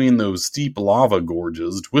there between those steep lava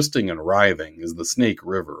gorges, twisting and writhing, is the Snake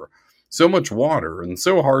River. So much water and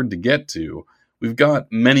so hard to get to. We've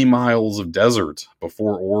got many miles of desert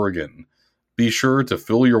before Oregon. Be sure to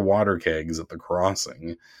fill your water kegs at the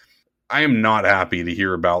crossing. I am not happy to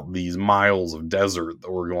hear about these miles of desert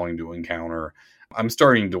that we're going to encounter. I'm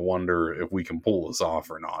starting to wonder if we can pull this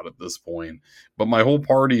off or not at this point. But my whole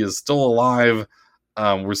party is still alive.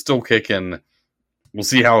 We're still kicking. We'll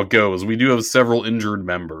see how it goes. We do have several injured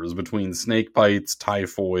members between snake bites,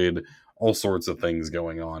 typhoid, all sorts of things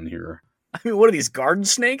going on here. I mean, what are these, garden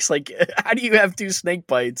snakes? Like, how do you have 2 snake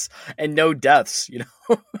bites and no deaths,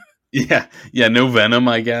 Yeah, no venom,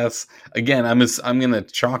 I guess. Again, I'm going to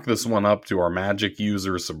chalk this one up to our magic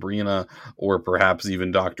user, Sabrina, or perhaps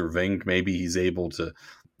even Dr. Vink. Maybe he's able to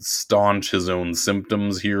staunch his own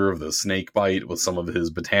symptoms here of the snake bite with some of his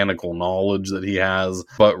botanical knowledge that he has.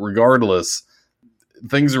 But regardless,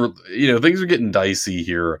 things are getting dicey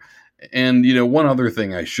here. And, one other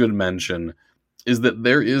thing I should mention is that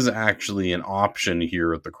there is actually an option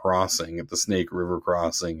here at the crossing, at the Snake River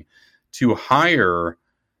crossing, to hire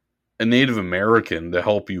a Native American to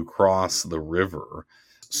help you cross the river.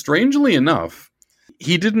 Strangely enough,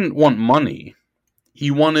 he didn't want money. He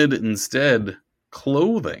wanted instead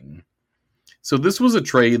clothing. So this was a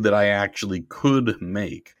trade that I actually could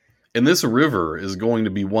make. And this river is going to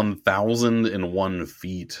be 1,001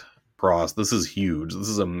 feet across. This is huge. This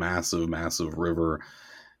is a massive, massive river.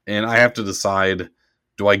 And I have to decide,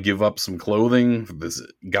 do I give up some clothing for this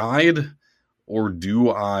guide, or do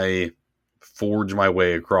I forge my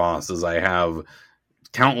way across as I have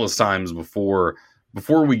countless times before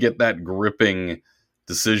we get that gripping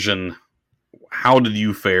decision? How did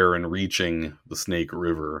you fare in reaching the Snake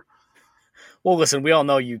River? Well, listen, we all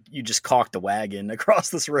know you just caulked the wagon across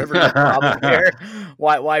this river. No problem here.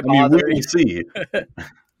 Why bother? We'll see.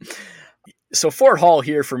 So Fort Hall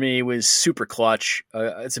here for me was super clutch.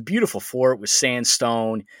 It's a beautiful fort with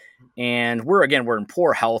sandstone, and we're in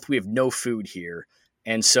poor health. We have no food here.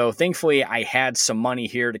 And so thankfully I had some money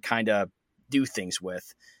here to kind of do things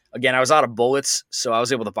with. Again, I was out of bullets, so I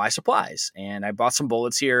was able to buy supplies, and I bought some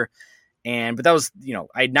bullets here. But that was,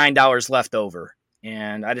 I had $9 left over,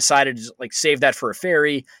 and I decided to save that for a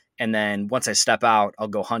ferry. And then once I step out, I'll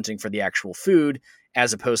go hunting for the actual food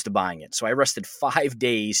as opposed to buying it. So I rested 5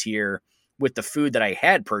 days here with the food that I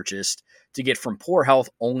had purchased to get from poor health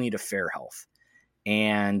only to fair health.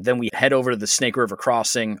 And then we head over to the Snake River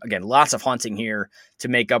crossing. Again, lots of hunting here to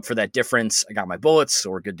make up for that difference. I got my bullets,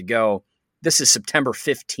 so we're good to go. This is September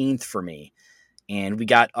 15th for me, and we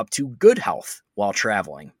got up to good health while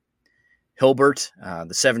traveling. Hilbert,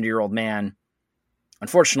 the 70-year-old man,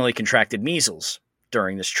 unfortunately contracted measles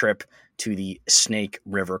during this trip to the Snake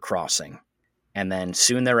River crossing. And then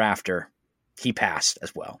soon thereafter, he passed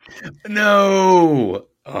as well. No!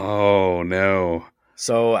 Oh, no.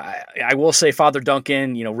 So I will say Father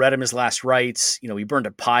Duncan, read him his last rites. We burned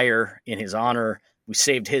a pyre in his honor. We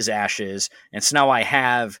saved his ashes. And so now I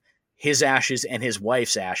have his ashes and his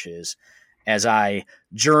wife's ashes as I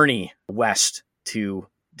journey west to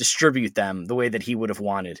distribute them the way that he would have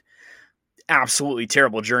wanted. Absolutely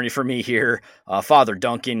terrible journey for me here. Father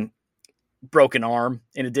Duncan, broken arm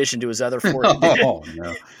in addition to his other 4. Oh,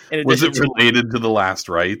 no. Was it related to the last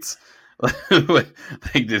rites?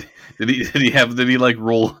 Did he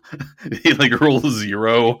roll a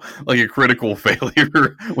 0, like a critical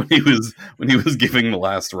failure when he was giving the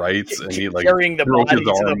last rites, and he carrying the broke body his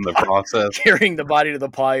arm in the process? Carrying the body to the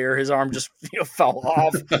pyre, his arm just fell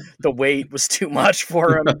off. The weight was too much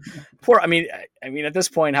for him. I mean, at this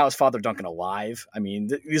point, how is Father Duncan alive?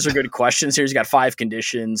 These are good questions here. He's got 5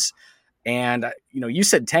 conditions, and you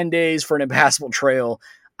said 10 days for an impassable trail.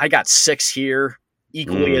 I got 6 here.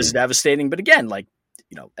 Equally as devastating. But again,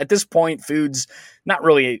 at this point, food's not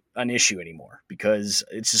really an issue anymore because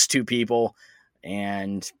it's just 2 people.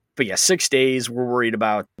 But yeah, 6 days, we're worried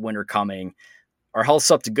about winter coming. Our health's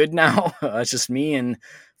up to good now. It's just me and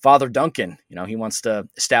Father Duncan. He wants to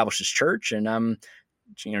establish his church, and I'm,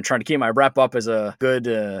 trying to keep my rep up as a good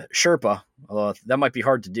Sherpa, although that might be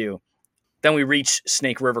hard to do. Then we reach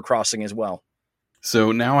Snake River crossing as well.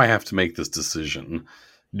 So now I have to make this decision.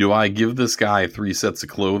 Do I give this guy 3 sets of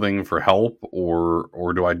clothing for help,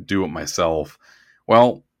 or do I do it myself?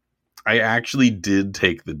 Well, I actually did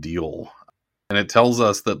take the deal. And it tells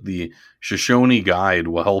us that the Shoshone guide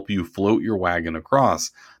will help you float your wagon across.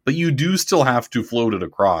 But you do still have to float it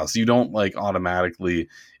across. You don't automatically,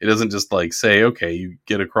 it doesn't just say, okay, you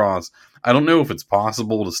get across. I don't know if it's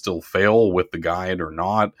possible to still fail with the guide or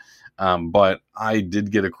not. But I did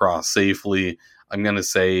get across safely. I'm going to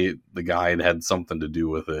say the guide had something to do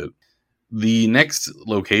with it. The next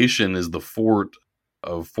location is the fort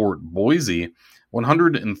of Fort Boise,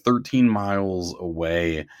 113 miles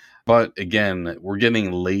away. But again, we're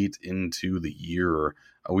getting late into the year.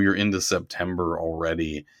 We are into September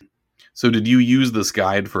already. So did you use this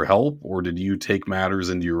guide for help, or did you take matters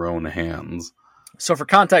into your own hands? So for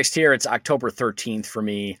context here, it's October 13th for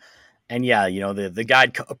me. And yeah, the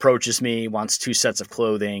guide approaches me, wants 2 sets of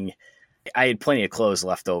clothing. I had plenty of clothes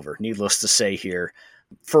left over, needless to say here,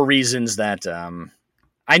 for reasons that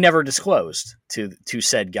I never disclosed to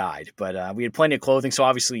said guide. But we had plenty of clothing, so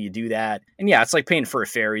obviously you do that. And yeah, it's like paying for a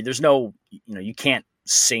ferry. There's no, you can't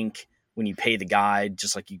sink when you pay the guide,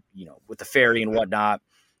 just like with the ferry and whatnot.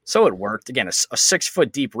 So it worked. Again, a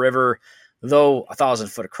 6-foot deep river, though 1,000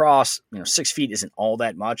 foot across, 6 feet isn't all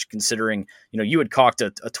that much considering, you had caulked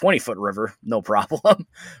a 20-foot river, no problem.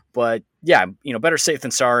 But yeah, better safe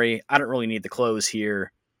than sorry. I don't really need the clothes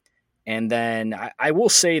here. And then I will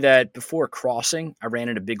say that before crossing, I ran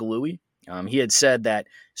into Big Louie. He had said that,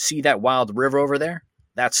 see that wild river over there?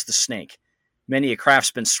 That's the Snake. Many a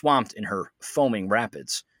craft's been swamped in her foaming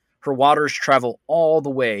rapids. Her waters travel all the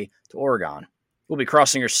way to Oregon. We'll be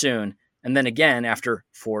crossing her soon, and then again after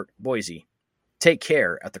Fort Boise. Take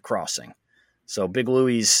care at the crossing. So Big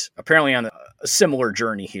Louie's apparently on a similar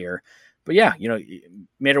journey here. But yeah,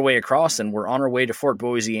 made our way across, and we're on our way to Fort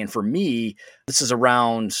Boise. And for me, this is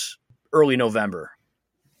around early November.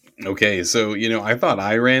 Okay, so, I thought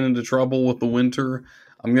I ran into trouble with the winter.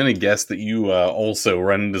 I'm going to guess that you also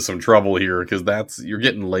run into some trouble here because you're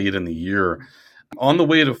getting late in the year. On the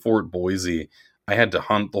way to Fort Boise, I had to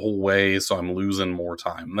hunt the whole way, so I'm losing more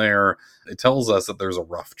time there. It tells us that there's a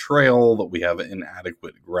rough trail, that we have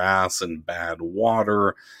inadequate grass and bad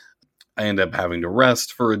water. I end up having to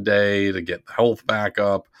rest for a day to get the health back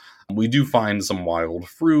up. We do find some wild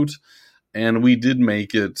fruit, and we did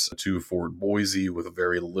make it to Fort Boise with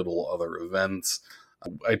very little other events.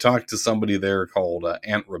 I talked to somebody there called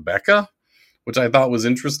Aunt Rebecca, which I thought was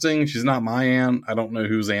interesting. She's not my aunt. I don't know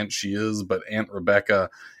whose aunt she is, but Aunt Rebecca.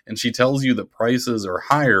 And she tells you that prices are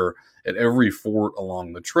higher at every fort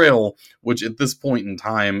along the trail, which at this point in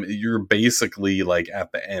time, you're basically like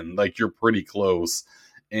at the end, like you're pretty close.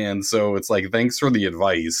 And so it's like, thanks for the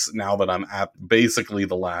advice now that I'm at basically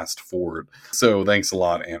the last fort. So thanks a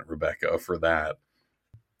lot, Aunt Rebecca, for that.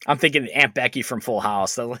 I'm thinking Aunt Becky from Full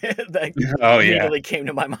House. That Oh, immediately came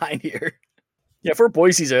to my mind here. Yeah, Fort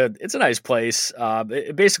Boise's it's a nice place.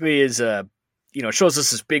 It basically is it shows us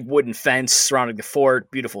this big wooden fence surrounding the fort,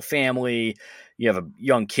 beautiful family. You have a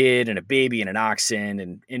young kid and a baby and an oxen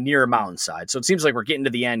and near a mountainside. So it seems like we're getting to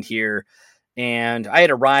the end here. And I had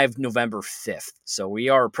arrived November 5th. So we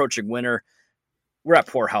are approaching winter. We're at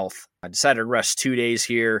poor health. I decided to rest 2 days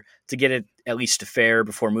here to get it at least to fair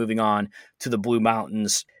before moving on to the Blue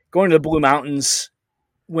Mountains. Going to the Blue Mountains,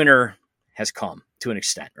 winter has come to an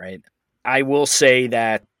extent, right? I will say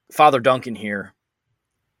that Father Duncan here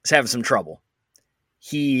is having some trouble.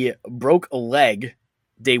 He broke a leg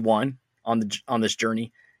day one on this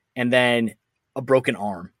journey, and then a broken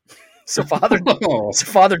arm. So Father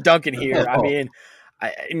Duncan here.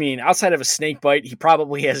 I mean, outside of a snake bite, he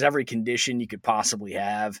probably has every condition you could possibly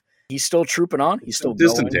have. He's still trooping on. He's still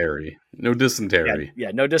dysentery. Going. No dysentery.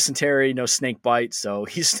 Yeah, no dysentery, no snake bite. So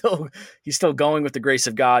he's still going with the grace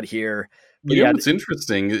of God here. But what's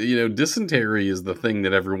interesting, dysentery is the thing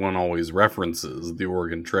that everyone always references, the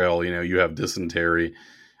Oregon Trail. You have dysentery.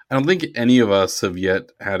 I don't think any of us have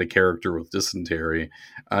yet had a character with dysentery.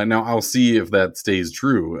 Now, I'll see if that stays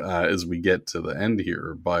true as we get to the end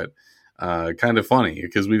here, but kind of funny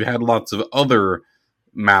because we've had lots of other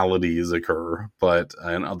maladies occur,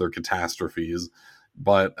 and other catastrophes,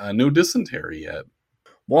 but no dysentery yet.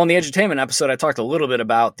 Well, in the edutainment episode, I talked a little bit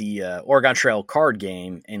about the Oregon Trail card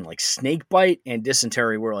game, and like snake bite and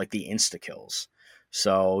dysentery were like the insta kills.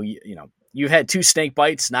 So, you had 2 snake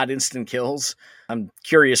bites, not instant kills. I'm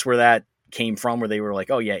curious where that came from, where they were like,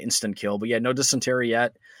 oh yeah, instant kill, but yeah, no dysentery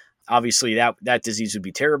yet. Obviously that disease would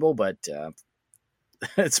be terrible, but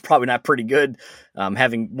it's probably not pretty good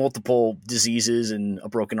having multiple diseases and a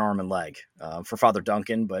broken arm and leg for Father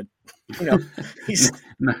Duncan. But he's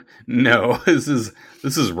no. This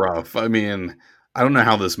is rough. I mean, I don't know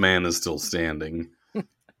how this man is still standing.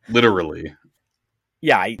 Literally.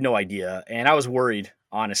 Yeah, I had no idea, and I was worried,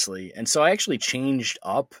 honestly. And so I actually changed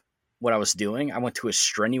up what I was doing. I went to a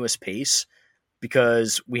strenuous pace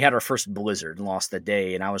because we had our first blizzard and lost the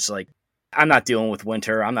day, and I was like, I'm not dealing with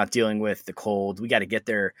winter. I'm not dealing with the cold. We got to get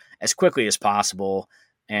there as quickly as possible.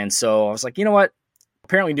 And so I was like, you know what?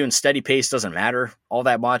 Apparently doing steady pace doesn't matter all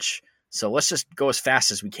that much. So let's just go as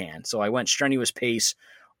fast as we can. So I went strenuous pace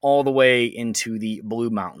all the way into the Blue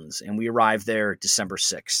Mountains, and we arrived there December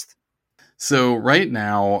 6th. So right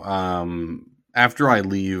now, after I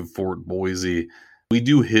leave Fort Boise, we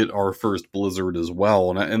do hit our first blizzard as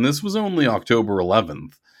well. And this was only October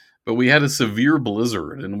 11th. But we had a severe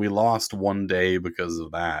blizzard, and we lost 1 day because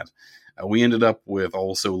of that. We ended up with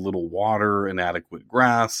also little water, inadequate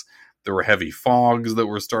grass. There were heavy fogs that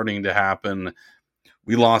were starting to happen.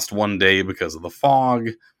 We lost 1 day because of the fog.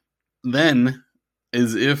 Then,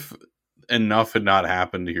 as if enough had not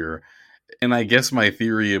happened here, and I guess my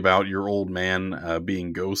theory about your old man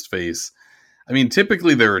being Ghostface, I mean,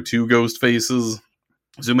 typically there are 2 ghost faces,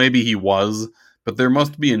 so maybe he was, but there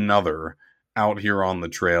must be another out here on the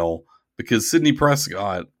trail, because Sidney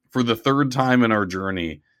Prescott, for the 3rd time in our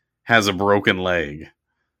journey, has a broken leg.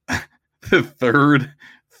 The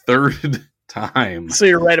third time. So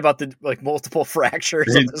you're right about the multiple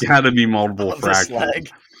fractures. It's got to be multiple fractures.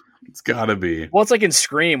 Leg. It's got to be. Well, it's like in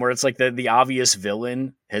Scream, where it's like the obvious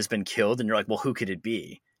villain has been killed, and you're like, well, who could it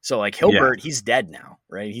be? So like Hilbert, he's dead now,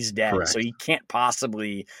 right? He's dead. Correct. So he can't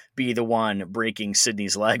possibly be the one breaking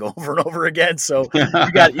Sydney's leg over and over again. So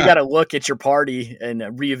you got to look at your party and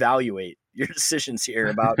reevaluate your decisions here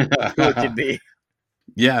about who it could be.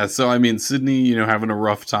 Yeah, so I mean, Sydney, having a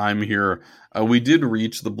rough time here. We did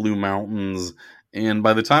reach the Blue Mountains, and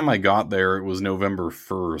by the time I got there, it was November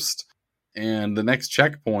 1st. And the next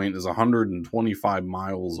checkpoint is 125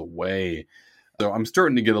 miles away. So I'm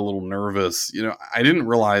starting to get a little nervous. I didn't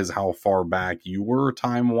realize how far back you were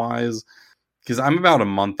time-wise, because I'm about a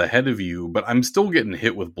month ahead of you, but I'm still getting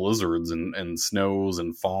hit with blizzards and snows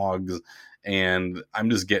and fogs, and I'm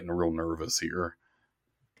just getting real nervous here.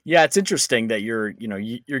 Yeah, it's interesting that you're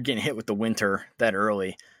getting hit with the winter that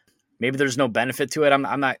early. Maybe there's no benefit to it.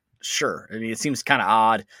 I'm not sure. I mean, it seems kind of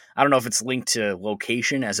odd. I don't know if it's linked to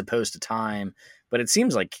location as opposed to time, but it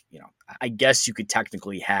seems like, I guess you could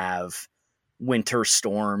technically have winter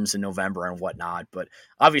storms in November and whatnot, but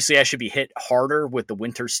obviously I should be hit harder with the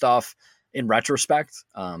winter stuff in retrospect,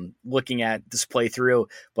 looking at this playthrough,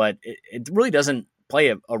 but it really doesn't play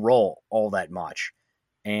a role all that much.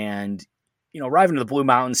 And, arriving to the Blue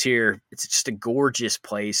Mountains here, it's just a gorgeous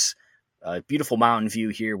place, a beautiful mountain view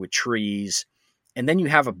here with trees. And then you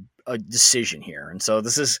have a decision here. And so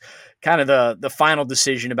this is kind of the final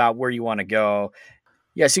decision about where you want to go.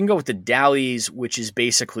 Yes, you can go with the Dallies, which is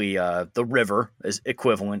basically the river as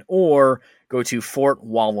equivalent, or go to Fort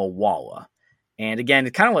Walla Walla. And again,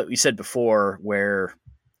 kind of like we said before, where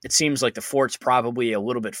it seems like the fort's probably a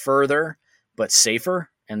little bit further, but safer.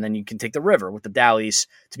 And then you can take the river with the Dallies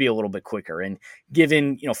to be a little bit quicker. And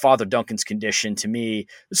given, Father Duncan's condition, to me,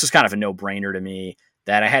 this was kind of a no-brainer to me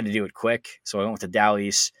that I had to do it quick. So I went with the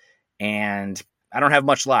Dallies, and I don't have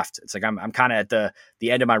much left. It's like I'm kind of at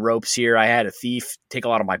the end of my ropes here. I had a thief take a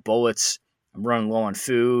lot of my bullets. I'm running low on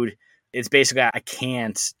food. It's basically I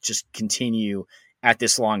can't just continue at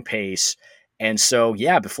this long pace. And so,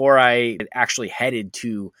 yeah, before I actually headed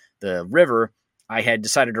to the river, I had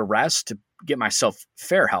decided to rest to get myself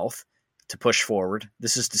fair health to push forward.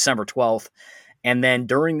 This is December 12th. And then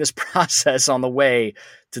during this process on the way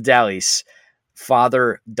to Dallas,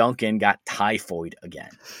 Father Duncan got typhoid again.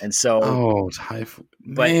 And so, typhoid.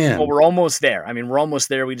 But we're almost there. I mean, we're almost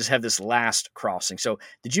there. We just have this last crossing. So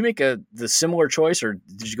did you make the similar choice, or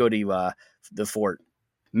did you go to the fort?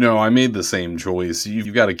 No, I made the same choice.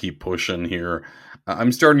 You've got to keep pushing here.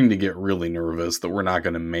 I'm starting to get really nervous that we're not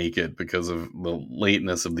going to make it because of the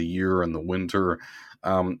lateness of the year and the winter.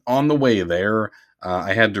 On the way there,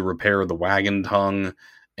 I had to repair the wagon tongue,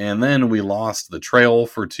 and then we lost the trail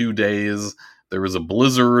for 2 days. There was a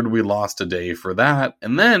blizzard. We lost a day for that.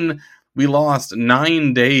 And then we lost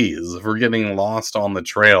 9 days for getting lost on the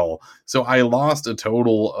trail. So I lost a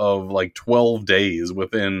total of like 12 days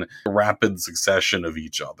within a rapid succession of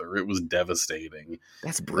each other. It was devastating.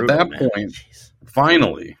 That's brutal. At that point,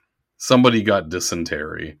 finally, somebody got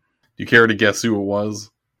dysentery. Do you care to guess who it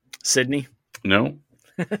was? Sydney? No.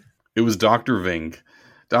 It was Dr. Vink.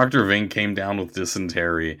 Dr. Vink came down with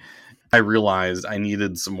dysentery. I realized I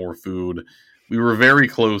needed some more food. We were very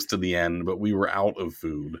close to the end, but we were out of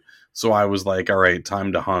food. So I was like, all right,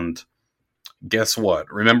 time to hunt. Guess what?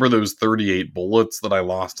 Remember those 38 bullets that I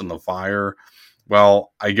lost in the fire?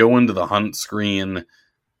 Well, I go into the hunt screen.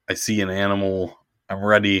 I see an animal. I'm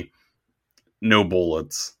ready. No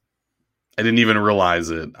bullets. I didn't even realize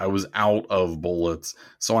it. I was out of bullets.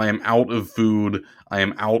 So I am out of food. I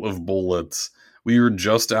am out of bullets. We were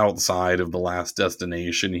just outside of the last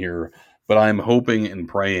destination here, but I'm hoping and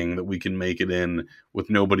praying that we can make it in with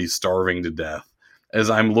nobody starving to death. As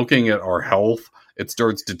I'm looking at our health, it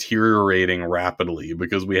starts deteriorating rapidly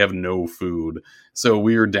because we have no food. So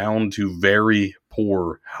we are down to very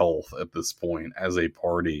poor health at this point as a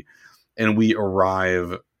party. And we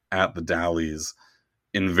arrive at the Dallies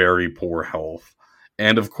in very poor health.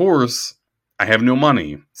 And of course, I have no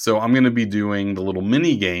money. So I'm going to be doing the little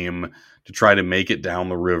mini game to try to make it down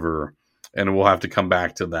the river. And we'll have to come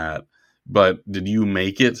back to that. But did you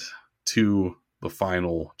make it to the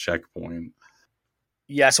final checkpoint?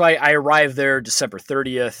 Yeah, so I arrived there December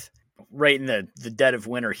 30th, right in the dead of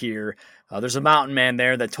winter here. There's a mountain man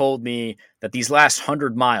there that told me that these last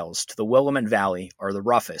 100 miles to the Willamette Valley are the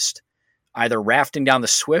roughest, either rafting down the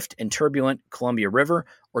swift and turbulent Columbia River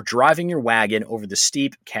or driving your wagon over the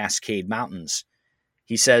steep Cascade Mountains.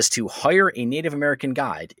 He says to hire a Native American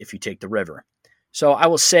guide if you take the river. So I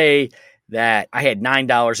will say that I had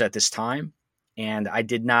 $9 at this time, and I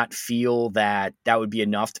did not feel that would be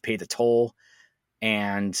enough to pay the toll.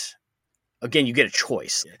 And again, you get a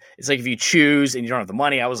choice. It's like if you choose and you don't have the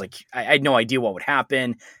money, I was like, I had no idea what would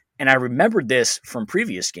happen. And I remembered this from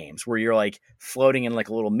previous games where you're like floating in like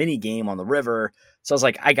a little mini game on the river. So I was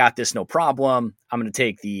like, I got this, no problem. I'm going to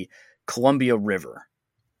take the Columbia River.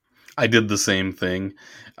 I did the same thing.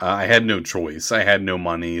 I had no choice. I had no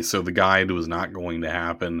money. So the guide was not going to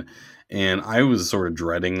happen. And I was sort of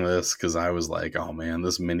dreading this because I was like, oh man,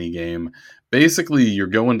 this mini game. Basically, you're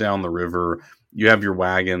going down the river you have your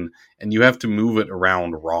wagon, and you have to move it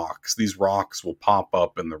around rocks. These rocks will pop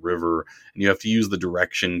up in the river, and you have to use the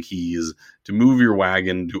direction keys to move your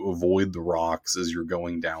wagon to avoid the rocks as you're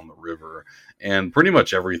going down the river. And pretty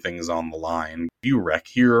much everything is on the line. If you wreck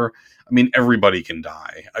here, I mean, everybody can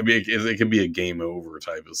die. I mean, it can be a game over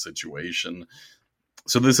type of situation.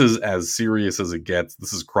 So this is as serious as it gets.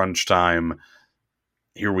 This is crunch time.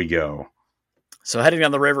 Here we go. So heading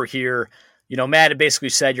down the river here, Matt had basically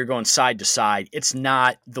said you're going side to side. It's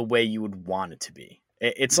not the way you would want it to be.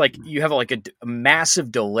 It's like you have a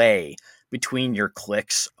massive delay between your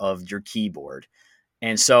clicks of your keyboard.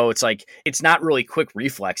 And so it's like, it's not really quick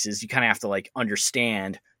reflexes. You kind of have to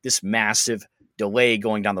understand this massive delay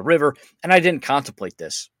going down the river. And I didn't contemplate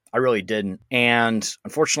this. I really didn't. And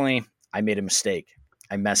unfortunately, I made a mistake.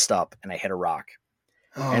 I messed up and I hit a rock.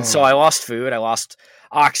 Oh. And so I lost food. I lost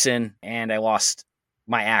oxen and I lost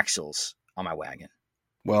my axles on my wagon.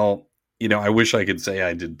 Well, I wish I could say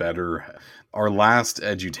I did better. Our last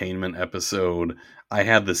edutainment episode, I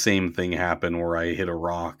had the same thing happen where I hit a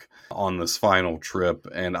rock on this final trip,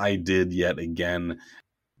 and I did yet again.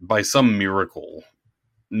 By some miracle,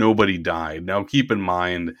 nobody died. Now, keep in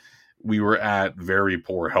mind, we were at very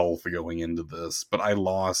poor health going into this, but I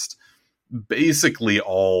lost basically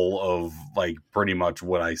all of pretty much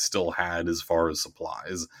what I still had as far as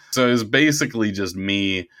supplies. So it was basically just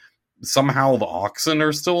me. Somehow the oxen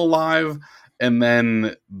are still alive, and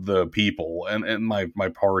then the people and my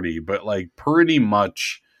party, but pretty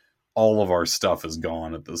much all of our stuff is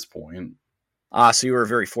gone at this point. So you were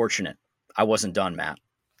very fortunate. I wasn't done, Matt.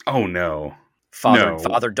 Oh no.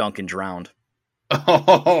 Father Duncan drowned.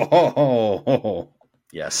 Oh.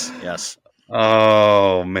 Yes.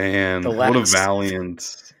 Oh man. What a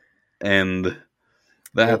valiant. And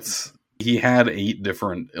he had 8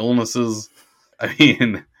 different illnesses. I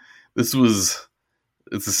mean, it's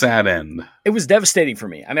a sad end. It was devastating for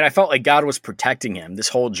me. I mean, I felt like God was protecting him this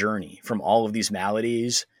whole journey from all of these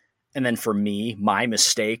maladies. And then for me, my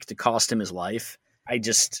mistake to cost him his life, I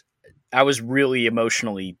was really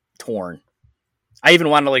emotionally torn. I even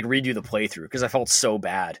wanted to redo the playthrough because I felt so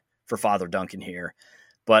bad for Father Duncan here.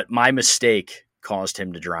 But my mistake caused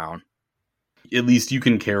him to drown. At least you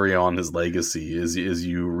can carry on his legacy as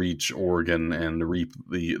you reach Oregon and reap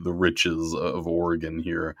the riches of Oregon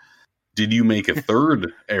here. Did you make a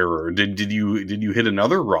third error? Did you hit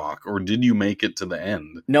another rock, or did you make it to the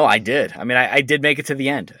end? No, I did. I mean, I did make it to the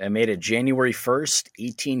end. I made it January 1st,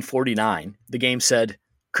 1849. The game said,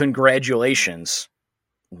 "Congratulations."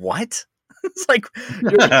 What? It's like,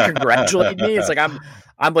 you're congratulating me? It's like I'm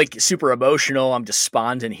super emotional. I'm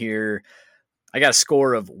despondent here. I got a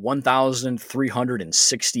score of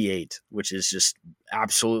 1,368, which is just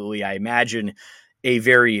absolutely, I imagine, a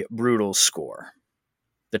very brutal score.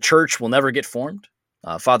 The church will never get formed.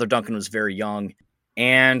 Father Duncan was very young,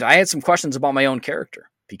 and I had some questions about my own character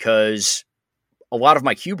because a lot of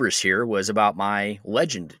my hubris here was about my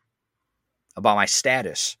legend, about my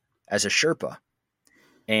status as a Sherpa.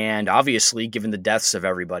 And obviously, given the deaths of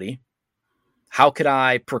everybody, how could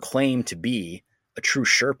I proclaim to be a true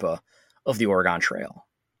Sherpa of the Oregon Trail?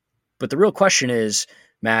 But the real question is,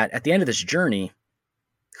 Matt, at the end of this journey,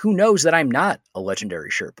 who knows that I'm not a legendary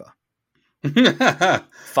Sherpa? There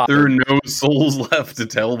are no souls left to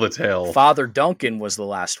tell the tale. Father Duncan was the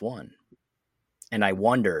last one. And I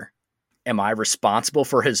wonder, am I responsible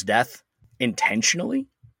for his death intentionally?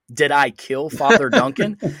 Did I kill Father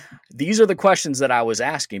Duncan? These are the questions that I was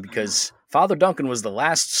asking because Father Duncan was the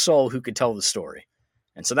last soul who could tell the story.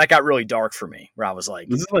 And so that got really dark for me, where I was like,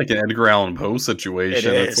 this is like an Edgar Allan Poe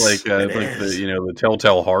situation. It's like the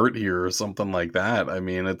Telltale Heart here or something like that. I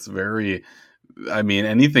mean,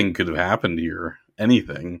 anything could have happened here.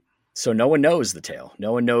 Anything. So no one knows the tale.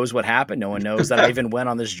 No one knows what happened. No one knows that I even went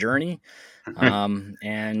on this journey.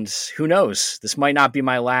 And who knows? This might not be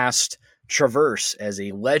my last traverse as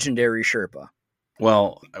a legendary Sherpa.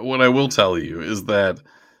 Well, what I will tell you is that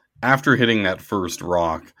after hitting that first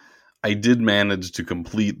rock, I did manage to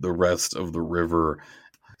complete the rest of the river.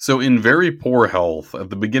 So in very poor health, at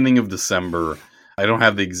the beginning of December, I don't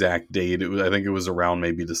have the exact date. I think it was around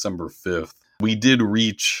maybe December 5th. We did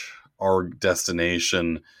reach our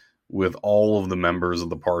destination with all of the members of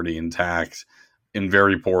the party intact, in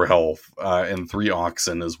very poor health, and 3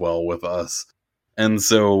 oxen as well with us. And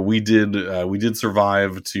so we did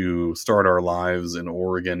survive to start our lives in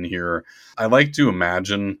Oregon here. I like to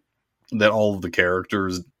imagine that all of the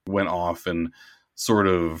characters went off and sort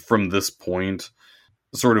of from this point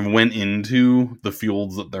sort of went into the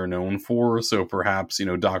fields that they're known for. So perhaps,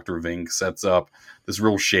 Dr. Vink sets up this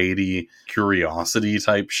real shady curiosity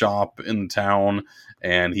type shop in town,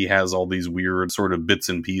 and he has all these weird sort of bits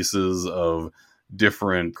and pieces of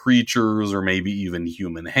different creatures or maybe even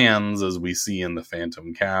human hands, as we see in the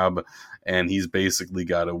Phantom Cab. And he's basically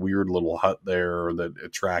got a weird little hut there that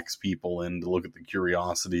attracts people in to look at the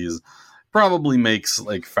curiosities. Probably makes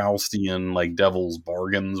like Faustian, like devil's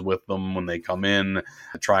bargains with them when they come in,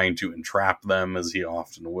 trying to entrap them, as he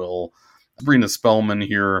often will. Sabrina Spellman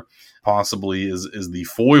here possibly is the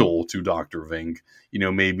foil to Dr. Vink,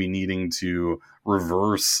 maybe needing to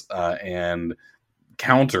reverse and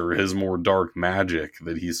counter his more dark magic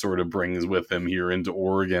that he sort of brings with him here into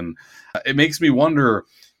Oregon. It makes me wonder,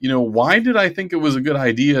 why did I think it was a good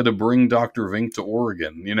idea to bring Dr. Vink to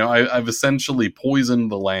Oregon? I've essentially poisoned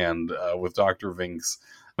the land with Dr. Vink's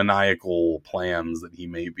maniacal plans that he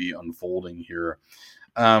may be unfolding here.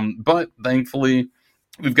 But thankfully,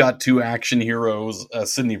 we've got two action heroes,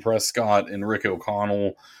 Sidney Prescott and Rick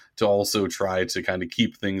O'Connell, to also try to kind of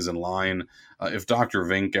keep things in line. If Dr.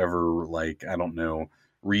 Vink ever,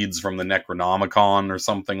 reads from the Necronomicon or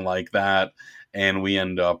something like that, and we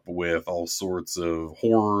end up with all sorts of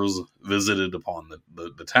horrors visited upon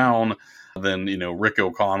the town, then, Rick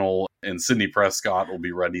O'Connell and Sidney Prescott will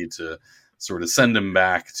be ready to sort of send him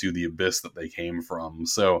back to the abyss that they came from.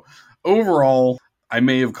 So overall, I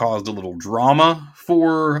may have caused a little drama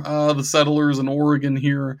for the settlers in Oregon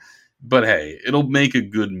here, but hey, it'll make a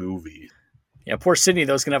good movie. Yeah, poor Sydney,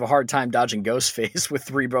 though, is going to have a hard time dodging Ghostface with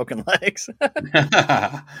 3 broken legs.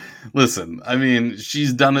 Listen, I mean,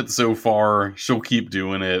 she's done it so far. She'll keep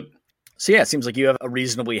doing it. So yeah, it seems like you have a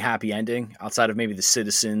reasonably happy ending outside of maybe the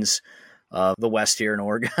citizens of the West here in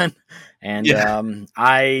Oregon. And yeah. I'm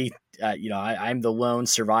the lone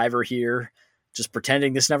survivor here, just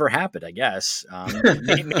pretending this never happened, I guess.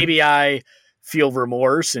 Maybe I feel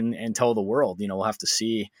remorse and tell the world. We'll have to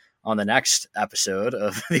see on the next episode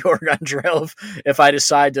of the Oregon Trail if I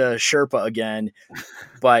decide to Sherpa again.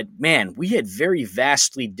 But man, we had very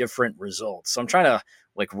vastly different results. So I'm trying to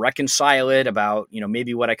reconcile it about,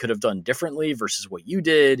 maybe what I could have done differently versus what you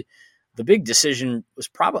did. The big decision was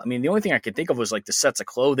probably, the only thing I could think of was the sets of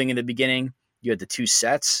clothing in the beginning. You had the 2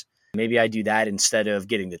 sets. Maybe I do that instead of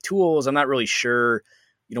getting the tools. I'm not really sure,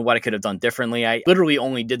 what I could have done differently. I literally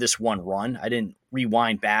only did this one run. I didn't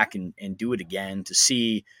rewind back and do it again to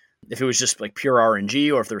see if it was just pure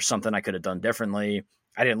RNG or if there was something I could have done differently.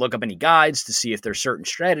 I didn't look up any guides to see if there's certain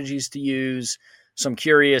strategies to use. So I'm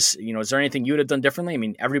curious, is there anything you would have done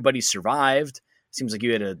differently? Everybody survived. Seems like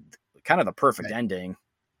you had a kind of the perfect ending.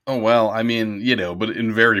 Oh, well, but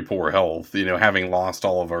in very poor health, having lost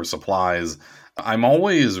all of our supplies. I'm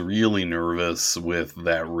always really nervous with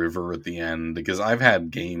that river at the end because I've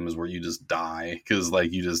had games where you just die because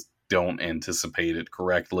you just don't anticipate it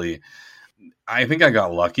correctly. I think I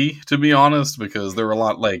got lucky, to be honest, because there were a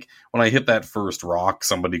lot when I hit that first rock,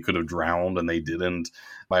 somebody could have drowned and they didn't.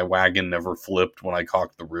 My wagon never flipped when I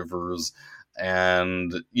caulked the rivers.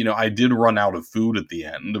 And, I did run out of food at the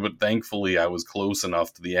end, but thankfully I was close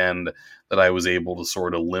enough to the end that I was able to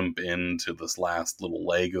sort of limp into this last little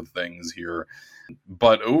leg of things here.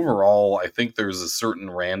 But overall, I think there's a certain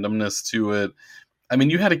randomness to it.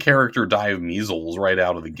 You had a character die of measles right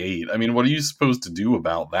out of the gate. What are you supposed to do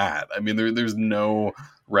about that? There's no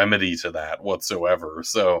remedy to that whatsoever.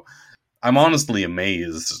 So I'm honestly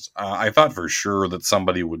amazed. I thought for sure that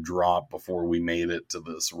somebody would drop before we made it to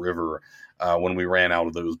this river when we ran out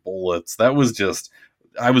of those bullets. That was just,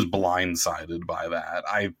 I was blindsided by that.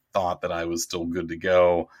 I thought that I was still good to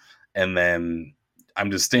go. And then I'm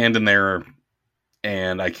just standing there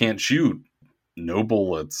and I can't shoot. No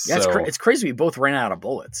bullets. Yeah, so. It's crazy we both ran out of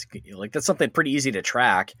bullets. That's something pretty easy to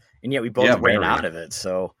track, and yet we both ran out of it.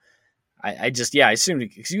 So I assumed,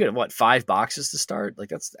 because you had 5 boxes to start?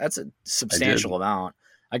 That's a substantial amount.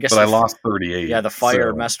 I guess. But I lost 38. Yeah, the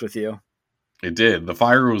fire messed with you. It did. The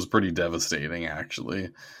fire was pretty devastating, actually.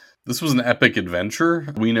 This was an epic adventure.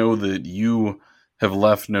 We know that you have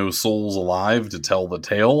left no souls alive to tell the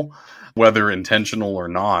tale, whether intentional or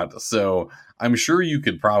not. So I'm sure you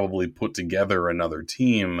could probably put together another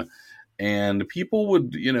team and people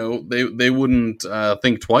would, they wouldn't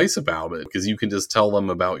think twice about it because you can just tell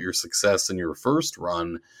them about your success in your first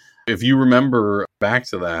run. If you remember back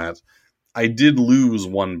to that, I did lose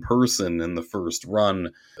one person in the first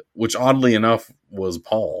run, which oddly enough was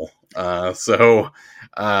Paul. So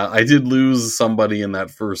I did lose somebody in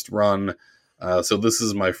that first run. So this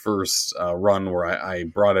is my first run where I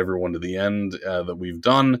brought everyone to the end that we've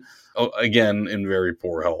done, again, in very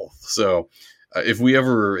poor health. So if we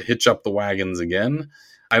ever hitch up the wagons again,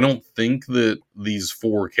 I don't think that these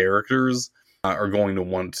 4 characters are going to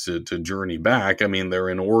want to journey back. I mean, they're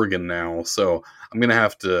in Oregon now, so I'm going to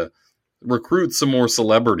have to recruit some more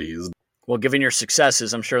celebrities. Well, given your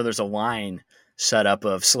successes, I'm sure there's a line set up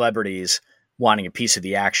of celebrities wanting a piece of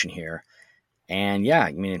the action here. And yeah,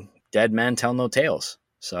 I mean, dead men tell no tales.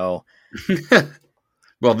 So,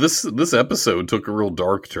 well, this episode took a real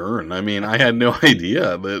dark turn. I mean, I had no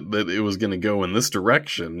idea that it was going to go in this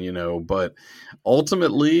direction, but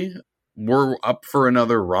ultimately we're up for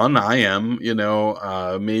another run. I am,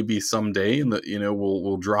 maybe someday, and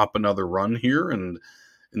we'll drop another run here and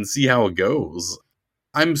see how it goes.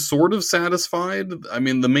 I'm sort of satisfied. I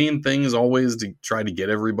mean, the main thing is always to try to get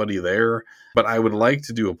everybody there, but I would like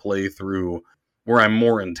to do a playthrough where I'm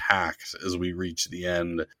more intact as we reach the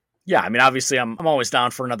end. Yeah, I mean, obviously, I'm always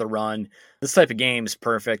down for another run. This type of game is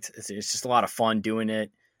perfect. It's just a lot of fun doing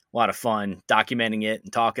it, a lot of fun documenting it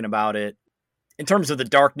and talking about it. In terms of the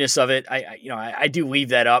darkness of it, I do leave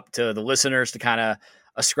that up to the listeners to kind of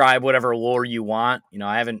ascribe whatever lore you want.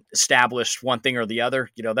 I haven't established one thing or the other.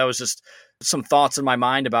 That was just some thoughts in my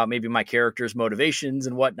mind about maybe my character's motivations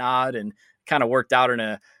and whatnot, and kind of worked out in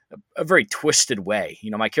a very twisted way.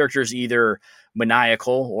 My character is either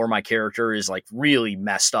maniacal or my character is like really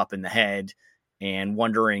messed up in the head and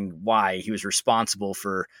wondering why he was responsible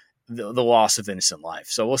for the loss of innocent life.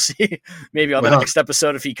 So we'll see maybe on the next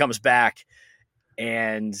episode if he comes back.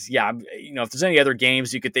 And yeah, if there's any other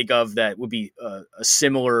games you could think of that would be a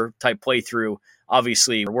similar type playthrough,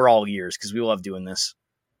 obviously we're all ears because we love doing this.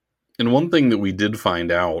 And one thing that we did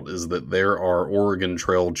find out is that there are Oregon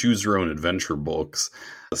Trail Choose Your Own Adventure books.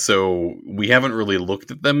 So we haven't really looked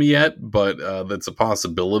at them yet, but that's a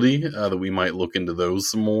possibility that we might look into those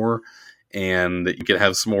some more, and you could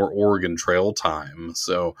have some more Oregon Trail time.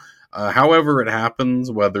 So however it happens,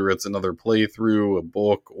 whether it's another playthrough, a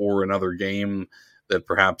book, or another game that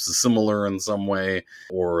perhaps is similar in some way,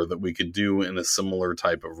 or that we could do in a similar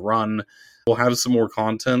type of run, we'll have some more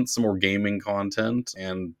content, some more gaming content.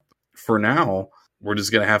 And for now, we're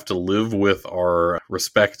just going to have to live with our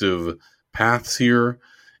respective paths here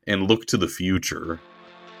and look to the future.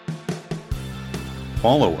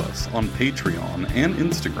 Follow us on Patreon and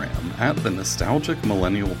Instagram at the Nostalgic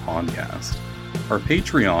Millennial Podcast. Our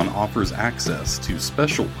Patreon offers access to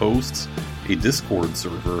special posts, a Discord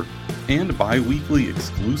server, and bi-weekly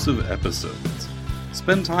exclusive episodes.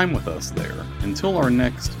 Spend time with us there until our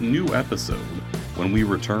next new episode, when we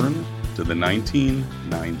return to the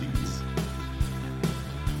 1990s.